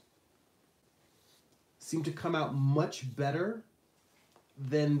corrections seem to come out much better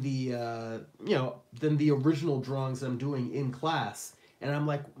than the original drawings that I'm doing in class. And I'm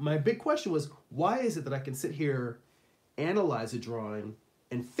like, my big question was, why is it that I can sit here, analyze a drawing,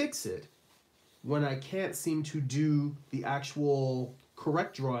 and fix it when I can't seem to do the actual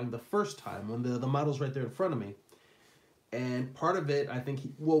correct drawing the first time when the model's right there in front of me? And part of it, I think,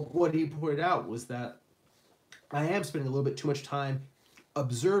 what he pointed out was that I am spending a little bit too much time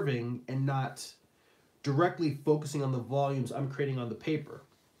observing and not directly focusing on the volumes I'm creating on the paper,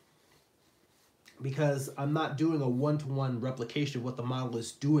 because I'm not doing a one-to-one replication of what the model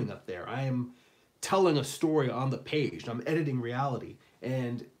is doing up there. I am telling a story on the page. I'm editing reality.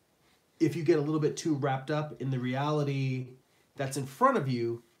 And if you get a little bit too wrapped up in the reality that's in front of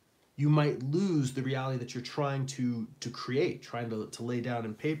you, you might lose the reality that you're trying to create, trying to lay down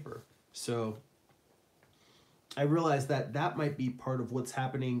in paper. So I realized that that might be part of what's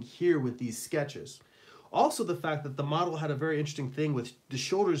happening here with these sketches. Also, the fact that the model had a very interesting thing with the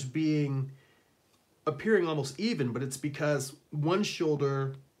shoulders appearing almost even, but it's because one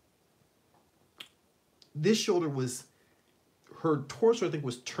shoulder, this shoulder was, her torso I think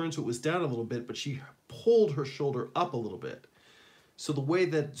was turned so it was down a little bit, but she pulled her shoulder up a little bit. So the way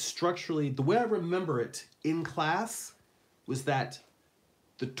that structurally, the way I remember it in class was that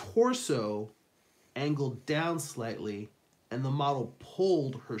the torso angled down slightly and the model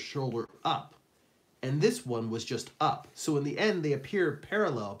pulled her shoulder up. And this one was just up. So in the end, they appear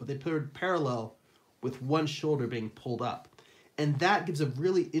parallel, but they appeared parallel with one shoulder being pulled up. And that gives a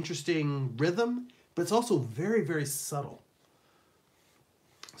really interesting rhythm, but it's also very, very subtle.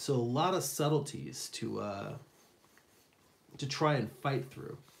 So a lot of subtleties to try and fight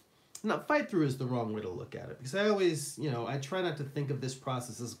through. Now, fight through is the wrong way to look at it, because I always, I try not to think of this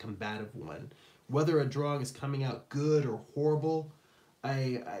process as a combative one. Whether a drawing is coming out good or horrible,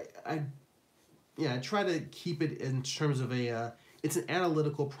 I try to keep it in terms of it's an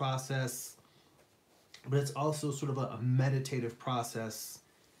analytical process, but it's also sort of a meditative process,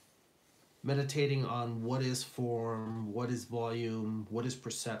 meditating on what is form, what is volume, what is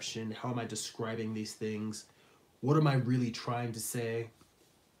perception, how am I describing these things, what am I really trying to say?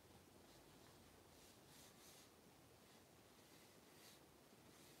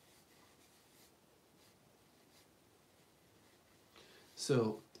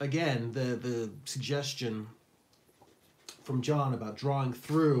 So again, the suggestion from John about drawing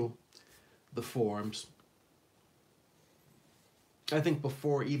through the forms, I think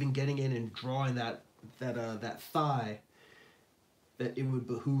before even getting in and drawing that thigh, that it would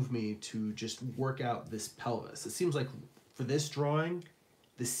behoove me to just work out this pelvis. It seems like for this drawing,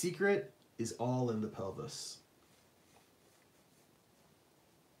 the secret is all in the pelvis.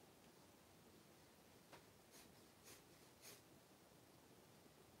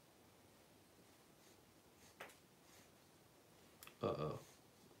 Uh-oh.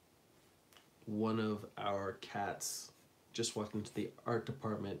 One of our cats just walked into the art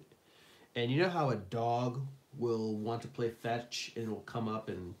department. And you know how a dog will want to play fetch and it will come up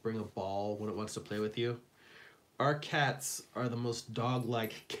and bring a ball when it wants to play with you? Our cats are the most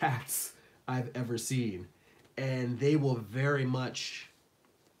dog-like cats I've ever seen. And they will very much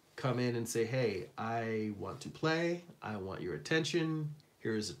come in and say, hey, I want to play. I want your attention.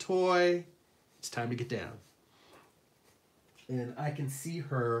 Here's a toy. It's time to get down. And I can see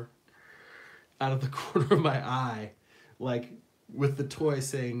her out of the corner of my eye, like with the toy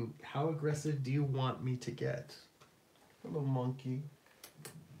saying, how aggressive do you want me to get? Hello, monkey.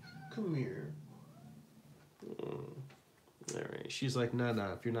 Come here. All right. She's like,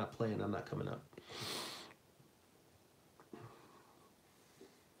 nah, if you're not playing, I'm not coming up.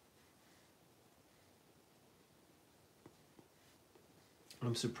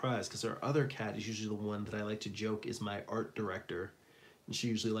 I'm surprised because our other cat is usually the one that I like to joke is my art director. And she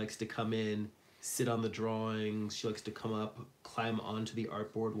usually likes to come in, sit on the drawings. She likes to come up, climb onto the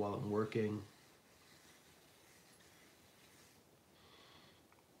artboard while I'm working.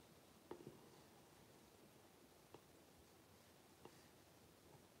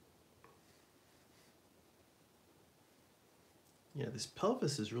 Yeah, this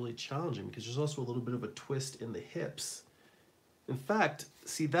pelvis is really challenging because there's also a little bit of a twist in the hips. In fact,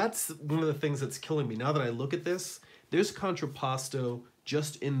 see, that's one of the things that's killing me. Now that I look at this, there's contrapposto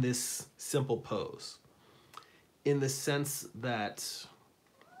just in this simple pose. In the sense that,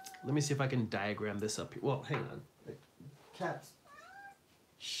 let me see if I can diagram this up here. Well, hang on. Cats.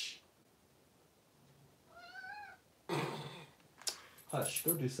 Shh. Hush,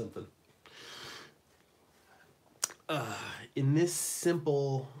 go do something. In this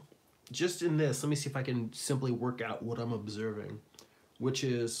simple, just in this, let me see if I can simply work out what I'm observing, which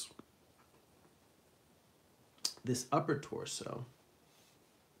is this upper torso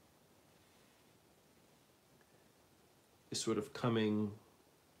is sort of coming,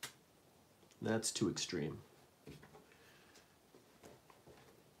 that's too extreme.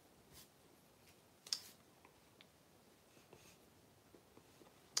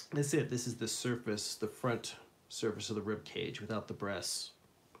 That's it. This is the surface, the front surface of the rib cage without the breasts.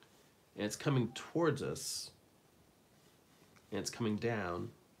 And it's coming towards us. And it's coming down.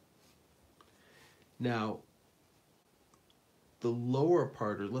 Now, the lower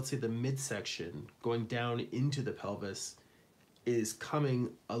part, or let's say the midsection, going down into the pelvis, is coming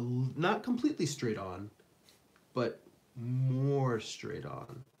not completely straight on, but more straight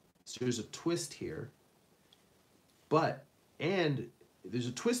on. So there's a twist here. And there's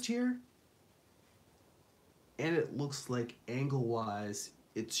a twist here, and it looks like angle-wise,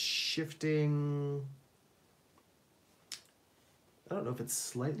 it's shifting. I don't know if it's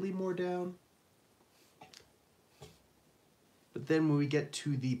slightly more down. But then when we get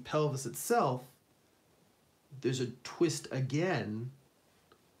to the pelvis itself, there's a twist again,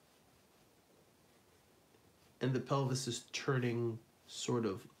 and the pelvis is turning sort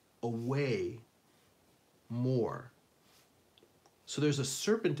of away more. So there's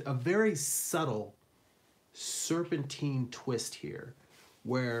a very subtle serpentine twist here,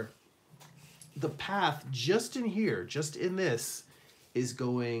 where the path just in here, just in this, is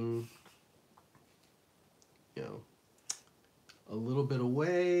going, you know, a little bit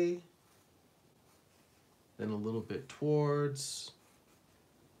away, then a little bit towards,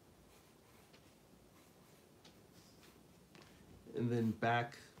 and then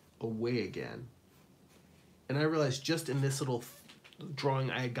back away again. And I realized just in this little drawing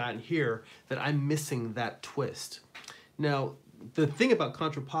I had gotten here that I'm missing that twist. Now, the thing about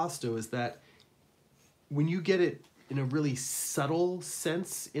contrapposto is that when you get it in a really subtle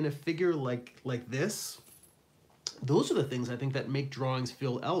sense in a figure like this, those are the things I think that make drawings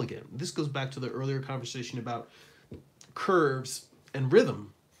feel elegant. This goes back to the earlier conversation about curves and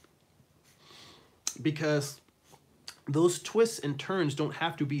rhythm, because those twists and turns don't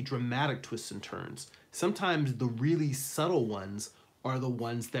have to be dramatic twists and turns. Sometimes the really subtle ones are the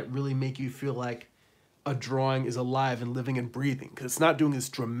ones that really make you feel like a drawing is alive and living and breathing, because it's not doing this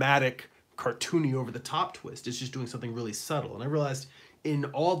dramatic, cartoony, over-the-top twist. It's just doing something really subtle. And I realized in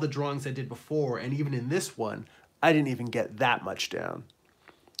all the drawings I did before, and even in this one, I didn't even get that much down.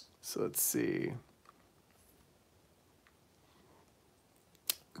 So let's see.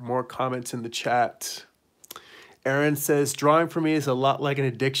 More comments in the chat. Aaron says, drawing for me is a lot like an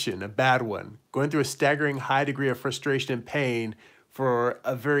addiction, a bad one. Going through a staggering high degree of frustration and pain for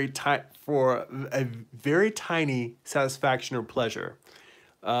a very tiny satisfaction or pleasure.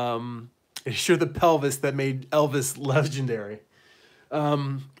 It's sure the pelvis that made Elvis legendary.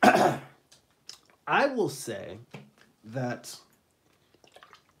 I will say that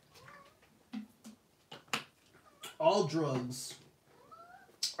all drugs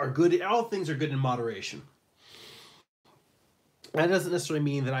are good. All things are good in moderation. That doesn't necessarily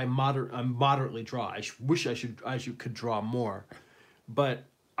mean that I'm moderately draw. I wish I could draw more, but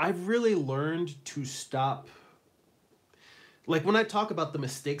I've really learned to stop. Like when I talk about the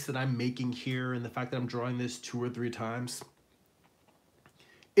mistakes that I'm making here and the fact that I'm drawing this 2 or 3 times,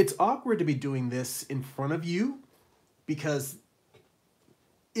 it's awkward to be doing this in front of you, because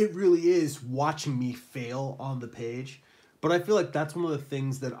it really is watching me fail on the page. But I feel like that's one of the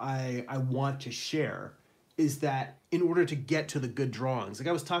things that I want to share, is that in order to get to the good drawings, like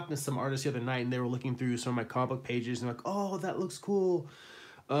I was talking to some artists the other night and they were looking through some of my comic book pages and they're like, oh, that looks cool.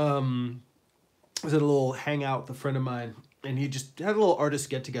 I was at a little hangout with a friend of mine and he just had a little artist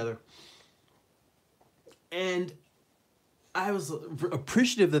get together. And I was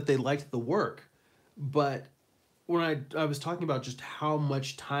appreciative that they liked the work, but when I was talking about just how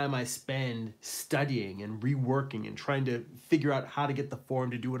much time I spend studying and reworking and trying to figure out how to get the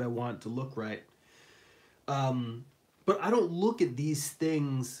form to do what I want to look right. But I don't look at these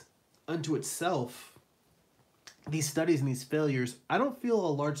things unto itself, these studies and these failures. I don't feel a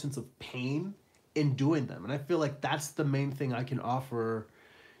large sense of pain in doing them. And I feel like that's the main thing I can offer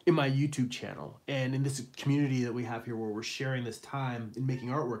in my YouTube channel and in this community that we have here where we're sharing this time in making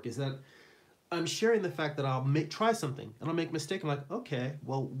artwork, is that I'm sharing the fact that I'll try something and I'll make a mistake. I'm like, okay,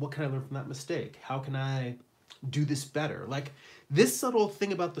 well, what can I learn from that mistake? How can I do this better? Like this subtle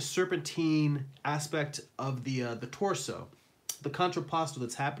thing about the serpentine aspect of the torso, the contrapposto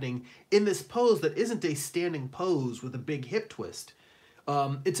that's happening in this pose that isn't a standing pose with a big hip twist.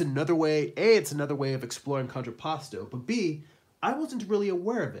 It's another way, A, it's another way of exploring contrapposto, but B, I wasn't really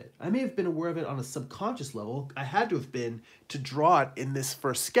aware of it. I may have been aware of it on a subconscious level. I had to have been to draw it in this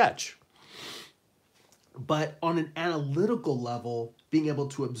first sketch. But on an analytical level, being able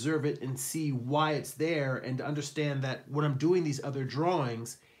to observe it and see why it's there and to understand that when I'm doing these other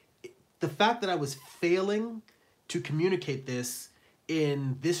drawings, the fact that I was failing to communicate this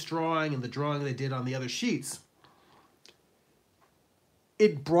in this drawing and the drawing that I did on the other sheets,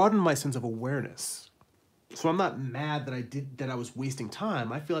 it broadened my sense of awareness. So I'm not mad that I was wasting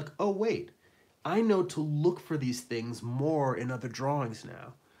time. I feel like, oh wait, I know to look for these things more in other drawings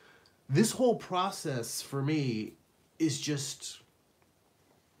now. This whole process for me is just,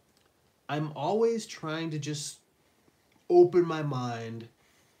 I'm always trying to just open my mind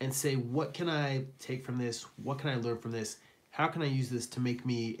and say, what can I take from this? What can I learn from this? How can I use this to make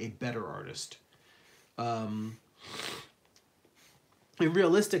me a better artist? And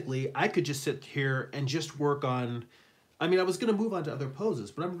realistically, I could just sit here and just work on, I mean, I was going to move on to other poses,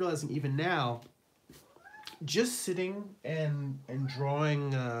 but I'm realizing even now, just sitting and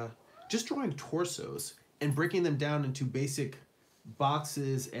drawing, just drawing torsos and breaking them down into basic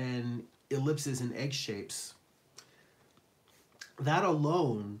boxes and ellipses and egg shapes, that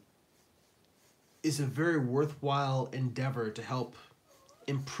alone is a very worthwhile endeavor to help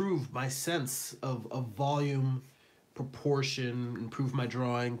improve my sense of volume, proportion, improve my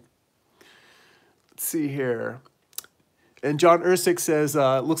drawing. Let's see here. And John Ersick says,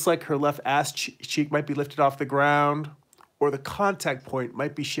 looks like her left ass cheek might be lifted off the ground, or the contact point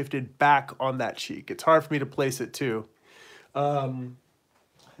might be shifted back on that cheek. It's hard for me to place it too. Hang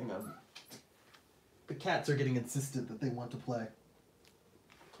on. The cats are getting insistent that they want to play.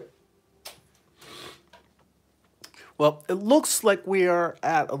 Well, it looks like we are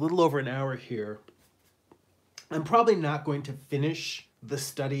at a little over an hour here. I'm probably not going to finish the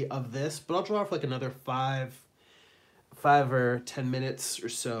study of this, but I'll draw for like another 5 or 10 minutes or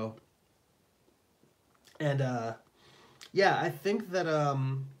so. And yeah, I think that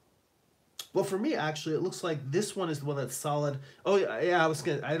well, for me actually it looks like this one is the one that's solid. Oh yeah,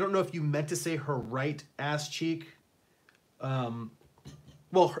 I don't know if you meant to say her right ass cheek.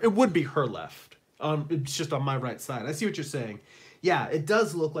 Well, it would be her left. It's just on my right side. I see what you're saying. Yeah, it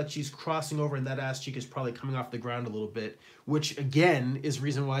does look like she's crossing over and that ass cheek is probably coming off the ground a little bit, which again is the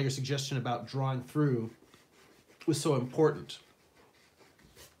reason why your suggestion about drawing through was so important.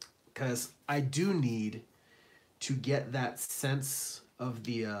 Because I do need to get that sense of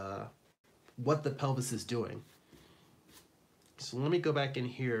the what the pelvis is doing. So let me go back in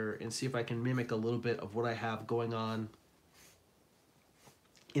here and see if I can mimic a little bit of what I have going on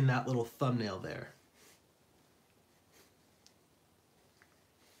in that little thumbnail there.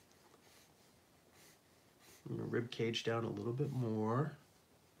 I'm going to rib cage down a little bit more.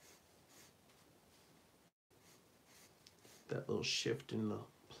 That little shift in the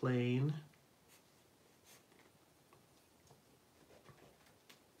plane.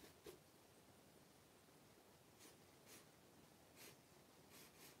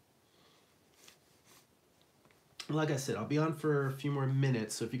 Like I said, I'll be on for a few more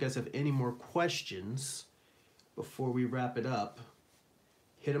minutes, so if you guys have any more questions before we wrap it up,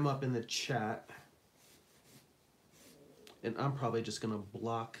 hit them up in the chat. And I'm probably just going to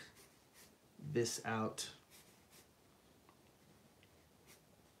block this out.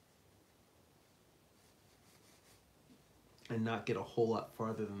 And not get a whole lot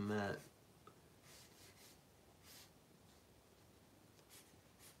farther than that.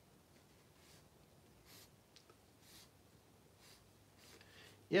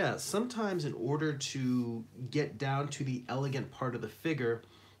 Yeah, sometimes in order to get down to the elegant part of the figure,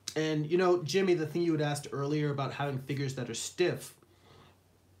 and you know, Jimmy, the thing you had asked earlier about having figures that are stiff,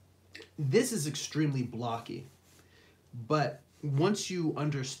 this is extremely blocky. But once you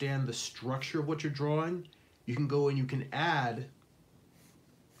understand the structure of what you're drawing, you can go and you can add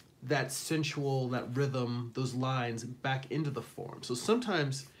that sensual, that rhythm, those lines back into the form. So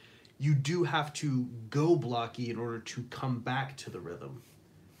sometimes you do have to go blocky in order to come back to the rhythm.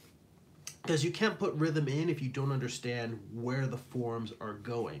 Because you can't put rhythm in if you don't understand where the forms are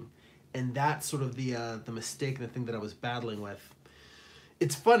going. And that's sort of the mistake and the thing that I was battling with.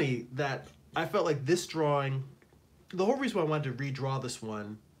 It's funny that I felt like this drawing, the whole reason why I wanted to redraw this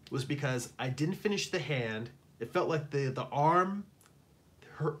one was because I didn't finish the hand. It felt like the arm,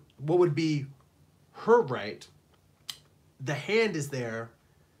 what would be her right, the hand is there,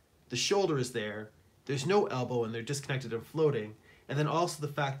 the shoulder is there, there's no elbow and they're disconnected and floating. And then also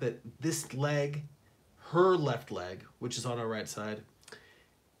the fact that this leg, her left leg, which is on our right side,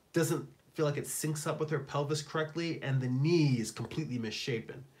 doesn't feel like it syncs up with her pelvis correctly, and the knee is completely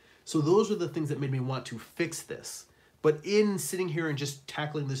misshapen. So those are the things that made me want to fix this. But in sitting here and just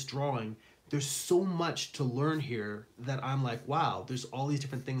tackling this drawing, there's so much to learn here that I'm like, wow, there's all these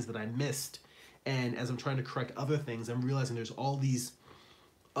different things that I missed. And as I'm trying to correct other things, I'm realizing there's all these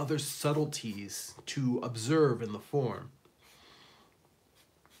other subtleties to observe in the form.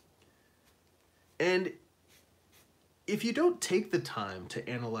 And if you don't take the time to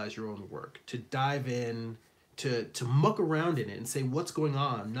analyze your own work, to dive in, to muck around in it and say what's going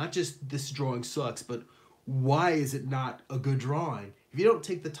on, not just this drawing sucks, but why is it not a good drawing? If you don't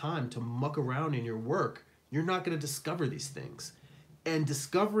take the time to muck around in your work, you're not going to discover these things. And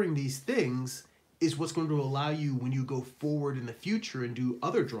discovering these things is what's going to allow you, when you go forward in the future and do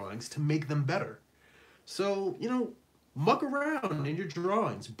other drawings, to make them better. So, you know, muck around in your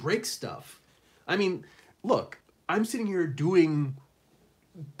drawings, break stuff. I mean, look, I'm sitting here doing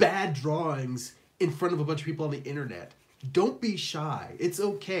bad drawings in front of a bunch of people on the internet. Don't be shy. It's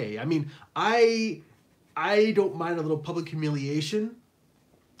okay. I mean, I don't mind a little public humiliation.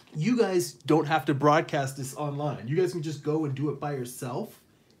 You guys don't have to broadcast this online. You guys can just go and do it by yourself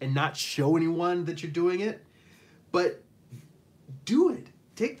and not show anyone that you're doing it. But do it.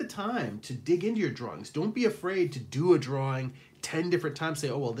 Take the time to dig into your drawings. Don't be afraid to do a drawing 10 different times. Say,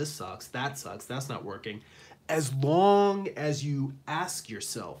 oh, well, this sucks, that's not working. As long as you ask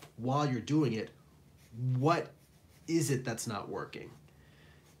yourself while you're doing it, what is it that's not working?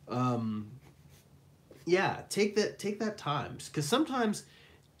 Yeah, take that time. Because sometimes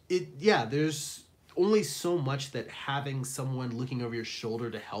there's only so much that having someone looking over your shoulder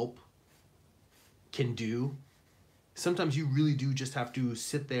to help can do. Sometimes you really do just have to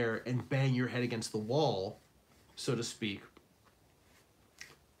sit there and bang your head against the wall, so to speak,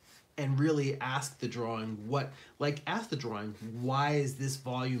 and really ask the drawing why is this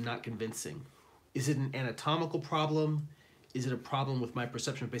volume not convincing? Is it an anatomical problem? Is it a problem with my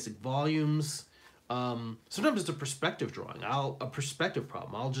perception of basic volumes? Sometimes it's a perspective drawing, a perspective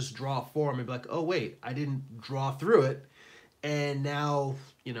problem. I'll just draw a form and be like, oh wait, I didn't draw through it, and now,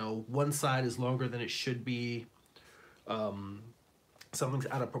 you know, one side is longer than it should be. Something's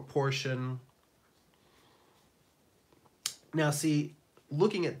out of proportion. Now see,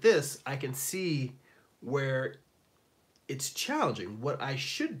 looking at this, I can see where it's challenging. What I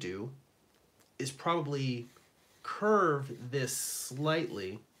should do is probably curve this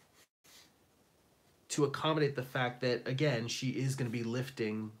slightly to accommodate the fact that, again, she is going to be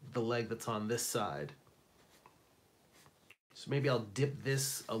lifting the leg that's on this side. So maybe I'll dip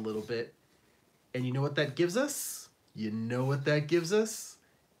this a little bit. And you know what that gives us? You know what that gives us?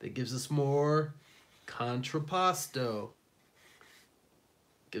 That gives us more contrapposto.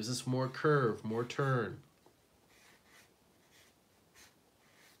 Gives us more curve, more turn.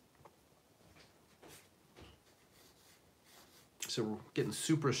 So we're getting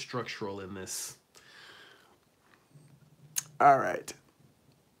super structural in this. All right.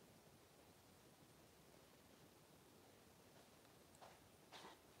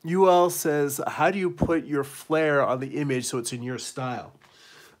 UL says, how do you put your flair on the image so it's in your style?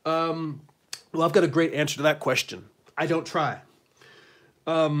 Well, I've got a great answer to that question. I don't try.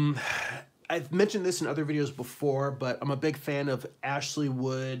 I've mentioned this in other videos before, but I'm a big fan of Ashley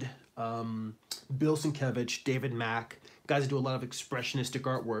Wood, Bill Sienkiewicz, David Mack, guys that do a lot of expressionistic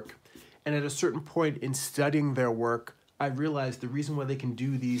artwork. And at a certain point in studying their work, I realized the reason why they can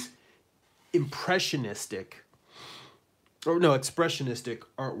do these expressionistic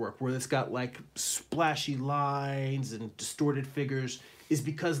artwork where it's got like splashy lines and distorted figures is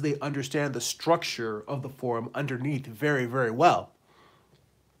because they understand the structure of the form underneath very, very well.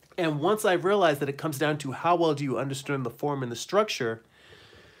 And once I realized that it comes down to how well do you understand the form and the structure,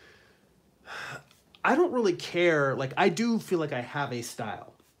 I don't really care. Like, I do feel like I have a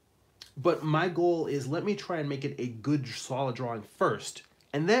style, but my goal is let me try and make it a good, solid drawing first.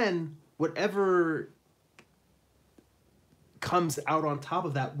 And then whatever comes out on top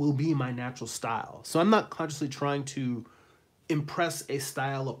of that will be my natural style. So I'm not consciously trying to impress a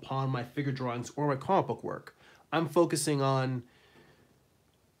style upon my figure drawings or my comic book work. I'm focusing on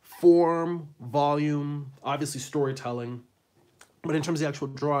form, volume, obviously storytelling, but in terms of the actual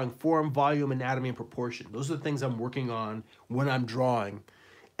drawing, form, volume, anatomy, and proportion. Those are the things I'm working on when I'm drawing.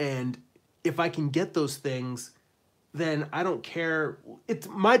 And if I can get those things, then I don't care.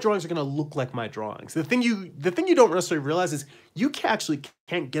 My drawings are going to look like my drawings. The thing you don't necessarily realize is you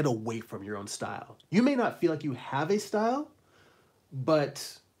can't get away from your own style. You may not feel like you have a style,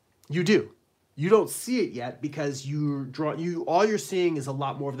 but you do. You don't see it yet because all you're seeing is a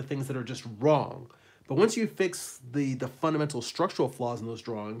lot more of the things that are just wrong. But once you fix the fundamental structural flaws in those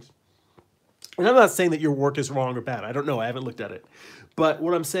drawings, And I'm not saying that your work is wrong or bad. I don't know. I haven't looked at it. But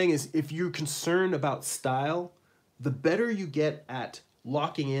what I'm saying is if you're concerned about style, the better you get at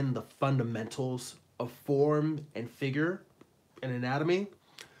locking in the fundamentals of form and figure and anatomy,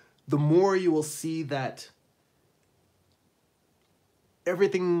 the more you will see that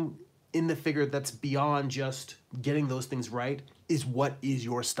everything in the figure that's beyond just getting those things right is what is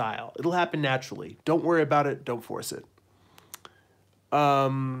your style. It'll happen naturally. Don't worry about it. Don't force it.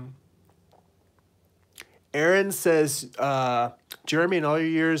 Aaron says, Jeremy, in all your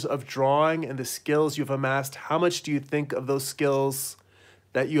years of drawing and the skills you've amassed, how much do you think of those skills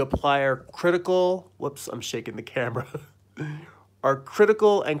that you apply are critical? Whoops, I'm shaking the camera. Are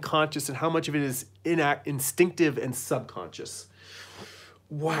critical and conscious, and how much of it is instinctive and subconscious?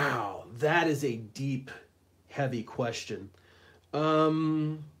 Wow, that is a deep, heavy question.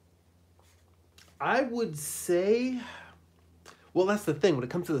 I would say, well, that's the thing. When it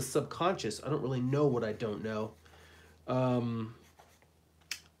comes to the subconscious, I don't really know what I don't know.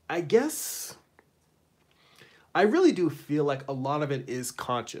 I guess I really do feel like a lot of it is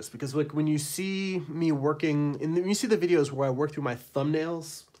conscious, because like when you see me working, and you see the videos where I work through my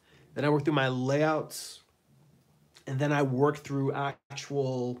thumbnails, then I work through my layouts, and then I work through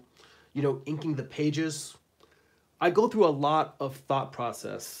actual, inking the pages. I go through a lot of thought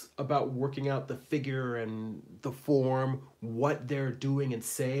process about working out the figure and the form, what they're doing and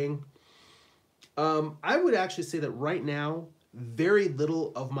saying. I would actually say that right now, very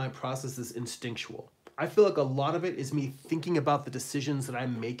little of my process is instinctual. I feel like a lot of it is me thinking about the decisions that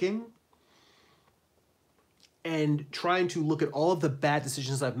I'm making and trying to look at all of the bad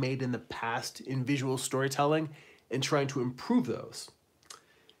decisions I've made in the past in visual storytelling and trying to improve those.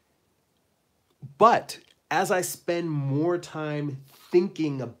 But as I spend more time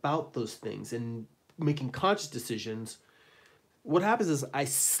thinking about those things and making conscious decisions, what happens is I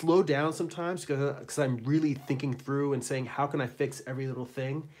slow down sometimes because I'm really thinking through and saying, how can I fix every little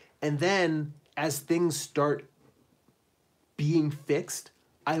thing? And then as things start being fixed,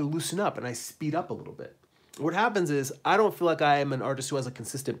 I loosen up and I speed up a little bit. What happens is I don't feel like I am an artist who has a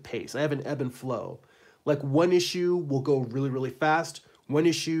consistent pace. I have an ebb and flow. Like one issue will go really, really fast. One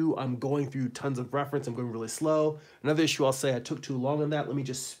issue, I'm going through tons of reference. I'm going really slow. Another issue, I'll say I took too long on that. Let me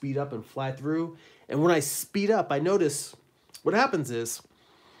just speed up and fly through. And when I speed up, I notice what happens is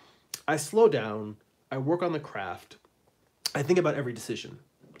I slow down. I work on the craft. I think about every decision.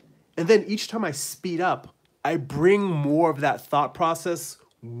 And then each time I speed up, I bring more of that thought process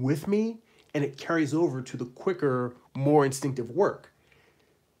with me, and it carries over to the quicker, more instinctive work.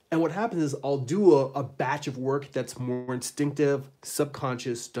 And what happens is I'll do a batch of work that's more instinctive,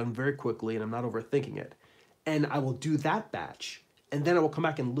 subconscious, done very quickly, and I'm not overthinking it. And I will do that batch. And then I will come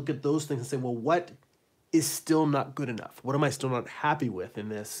back and look at those things and say, well, what is still not good enough? What am I still not happy with in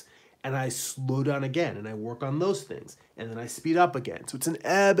this? And I slow down again and I work on those things. And then I speed up again. So it's an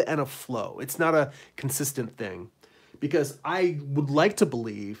ebb and a flow. It's not a consistent thing. Because I would like to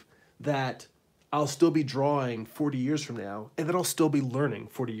believe that I'll still be drawing 40 years from now, and that I'll still be learning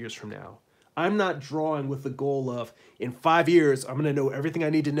 40 years from now. I'm not drawing with the goal of, in 5 years, I'm gonna know everything I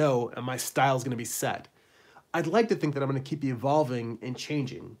need to know and my style's gonna be set. I'd like to think that I'm gonna keep evolving and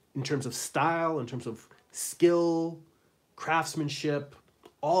changing in terms of style, in terms of skill, craftsmanship,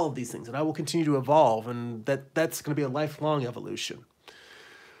 all of these things. And I will continue to evolve, and that's gonna be a lifelong evolution.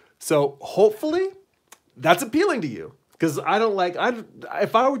 So hopefully that's appealing to you. Because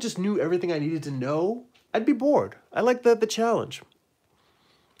if I just knew everything I needed to know, I'd be bored. I like the challenge.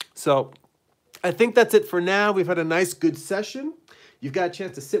 So I think that's it for now. We've had a nice, good session. You've got a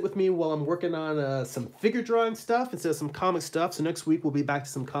chance to sit with me while I'm working on some figure drawing stuff instead of some comic stuff. So next week we'll be back to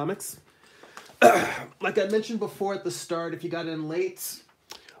some comics. Like I mentioned before at the start, if you got in late,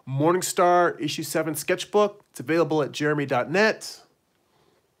 Morningstar Issue 7 Sketchbook. It's available at jeremy.net.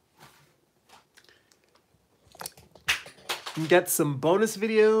 You can get some bonus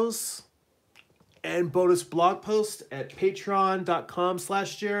videos and bonus blog posts at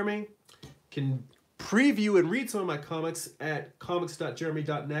patreon.com/Jeremy. Can preview and read some of my comics at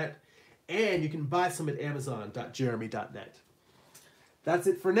comics.jeremy.net. And you can buy some at amazon.jeremy.net. That's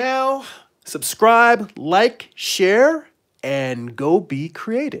it for now. Subscribe, like, share, and go be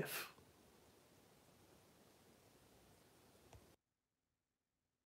creative.